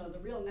 the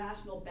real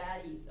national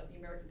baddies of the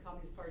American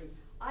Communist Party.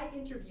 I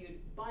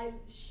interviewed, by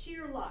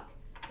sheer luck,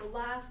 the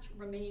last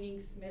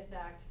remaining Smith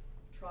Act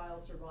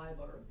trial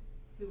survivor,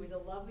 who was a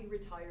lovely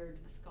retired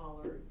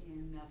scholar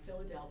in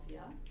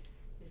Philadelphia.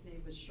 His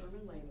name was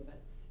Sherman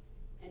Leibovitz.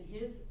 And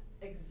his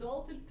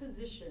exalted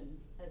position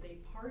as a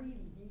party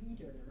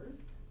leader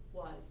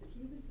was that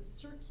he was the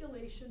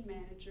circulation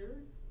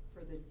manager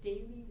for the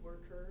Daily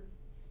Worker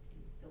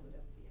in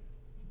Philadelphia.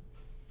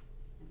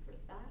 And for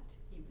that,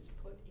 he was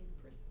put in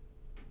prison.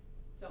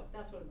 So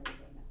that's what I'm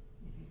working on now.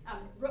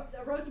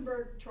 The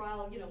Rosenberg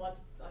trial,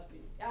 let's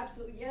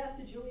absolutely, yes,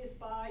 did Julia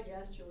spy?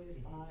 Yes, Julia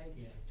spied.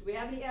 Yeah. Do we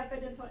have any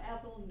evidence on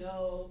Ethel?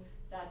 No.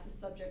 That's a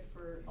subject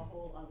for a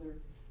whole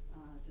other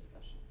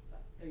discussion.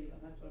 But there you go,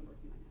 that's what I'm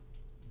working on now.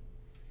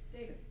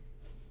 David.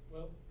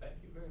 Well, thank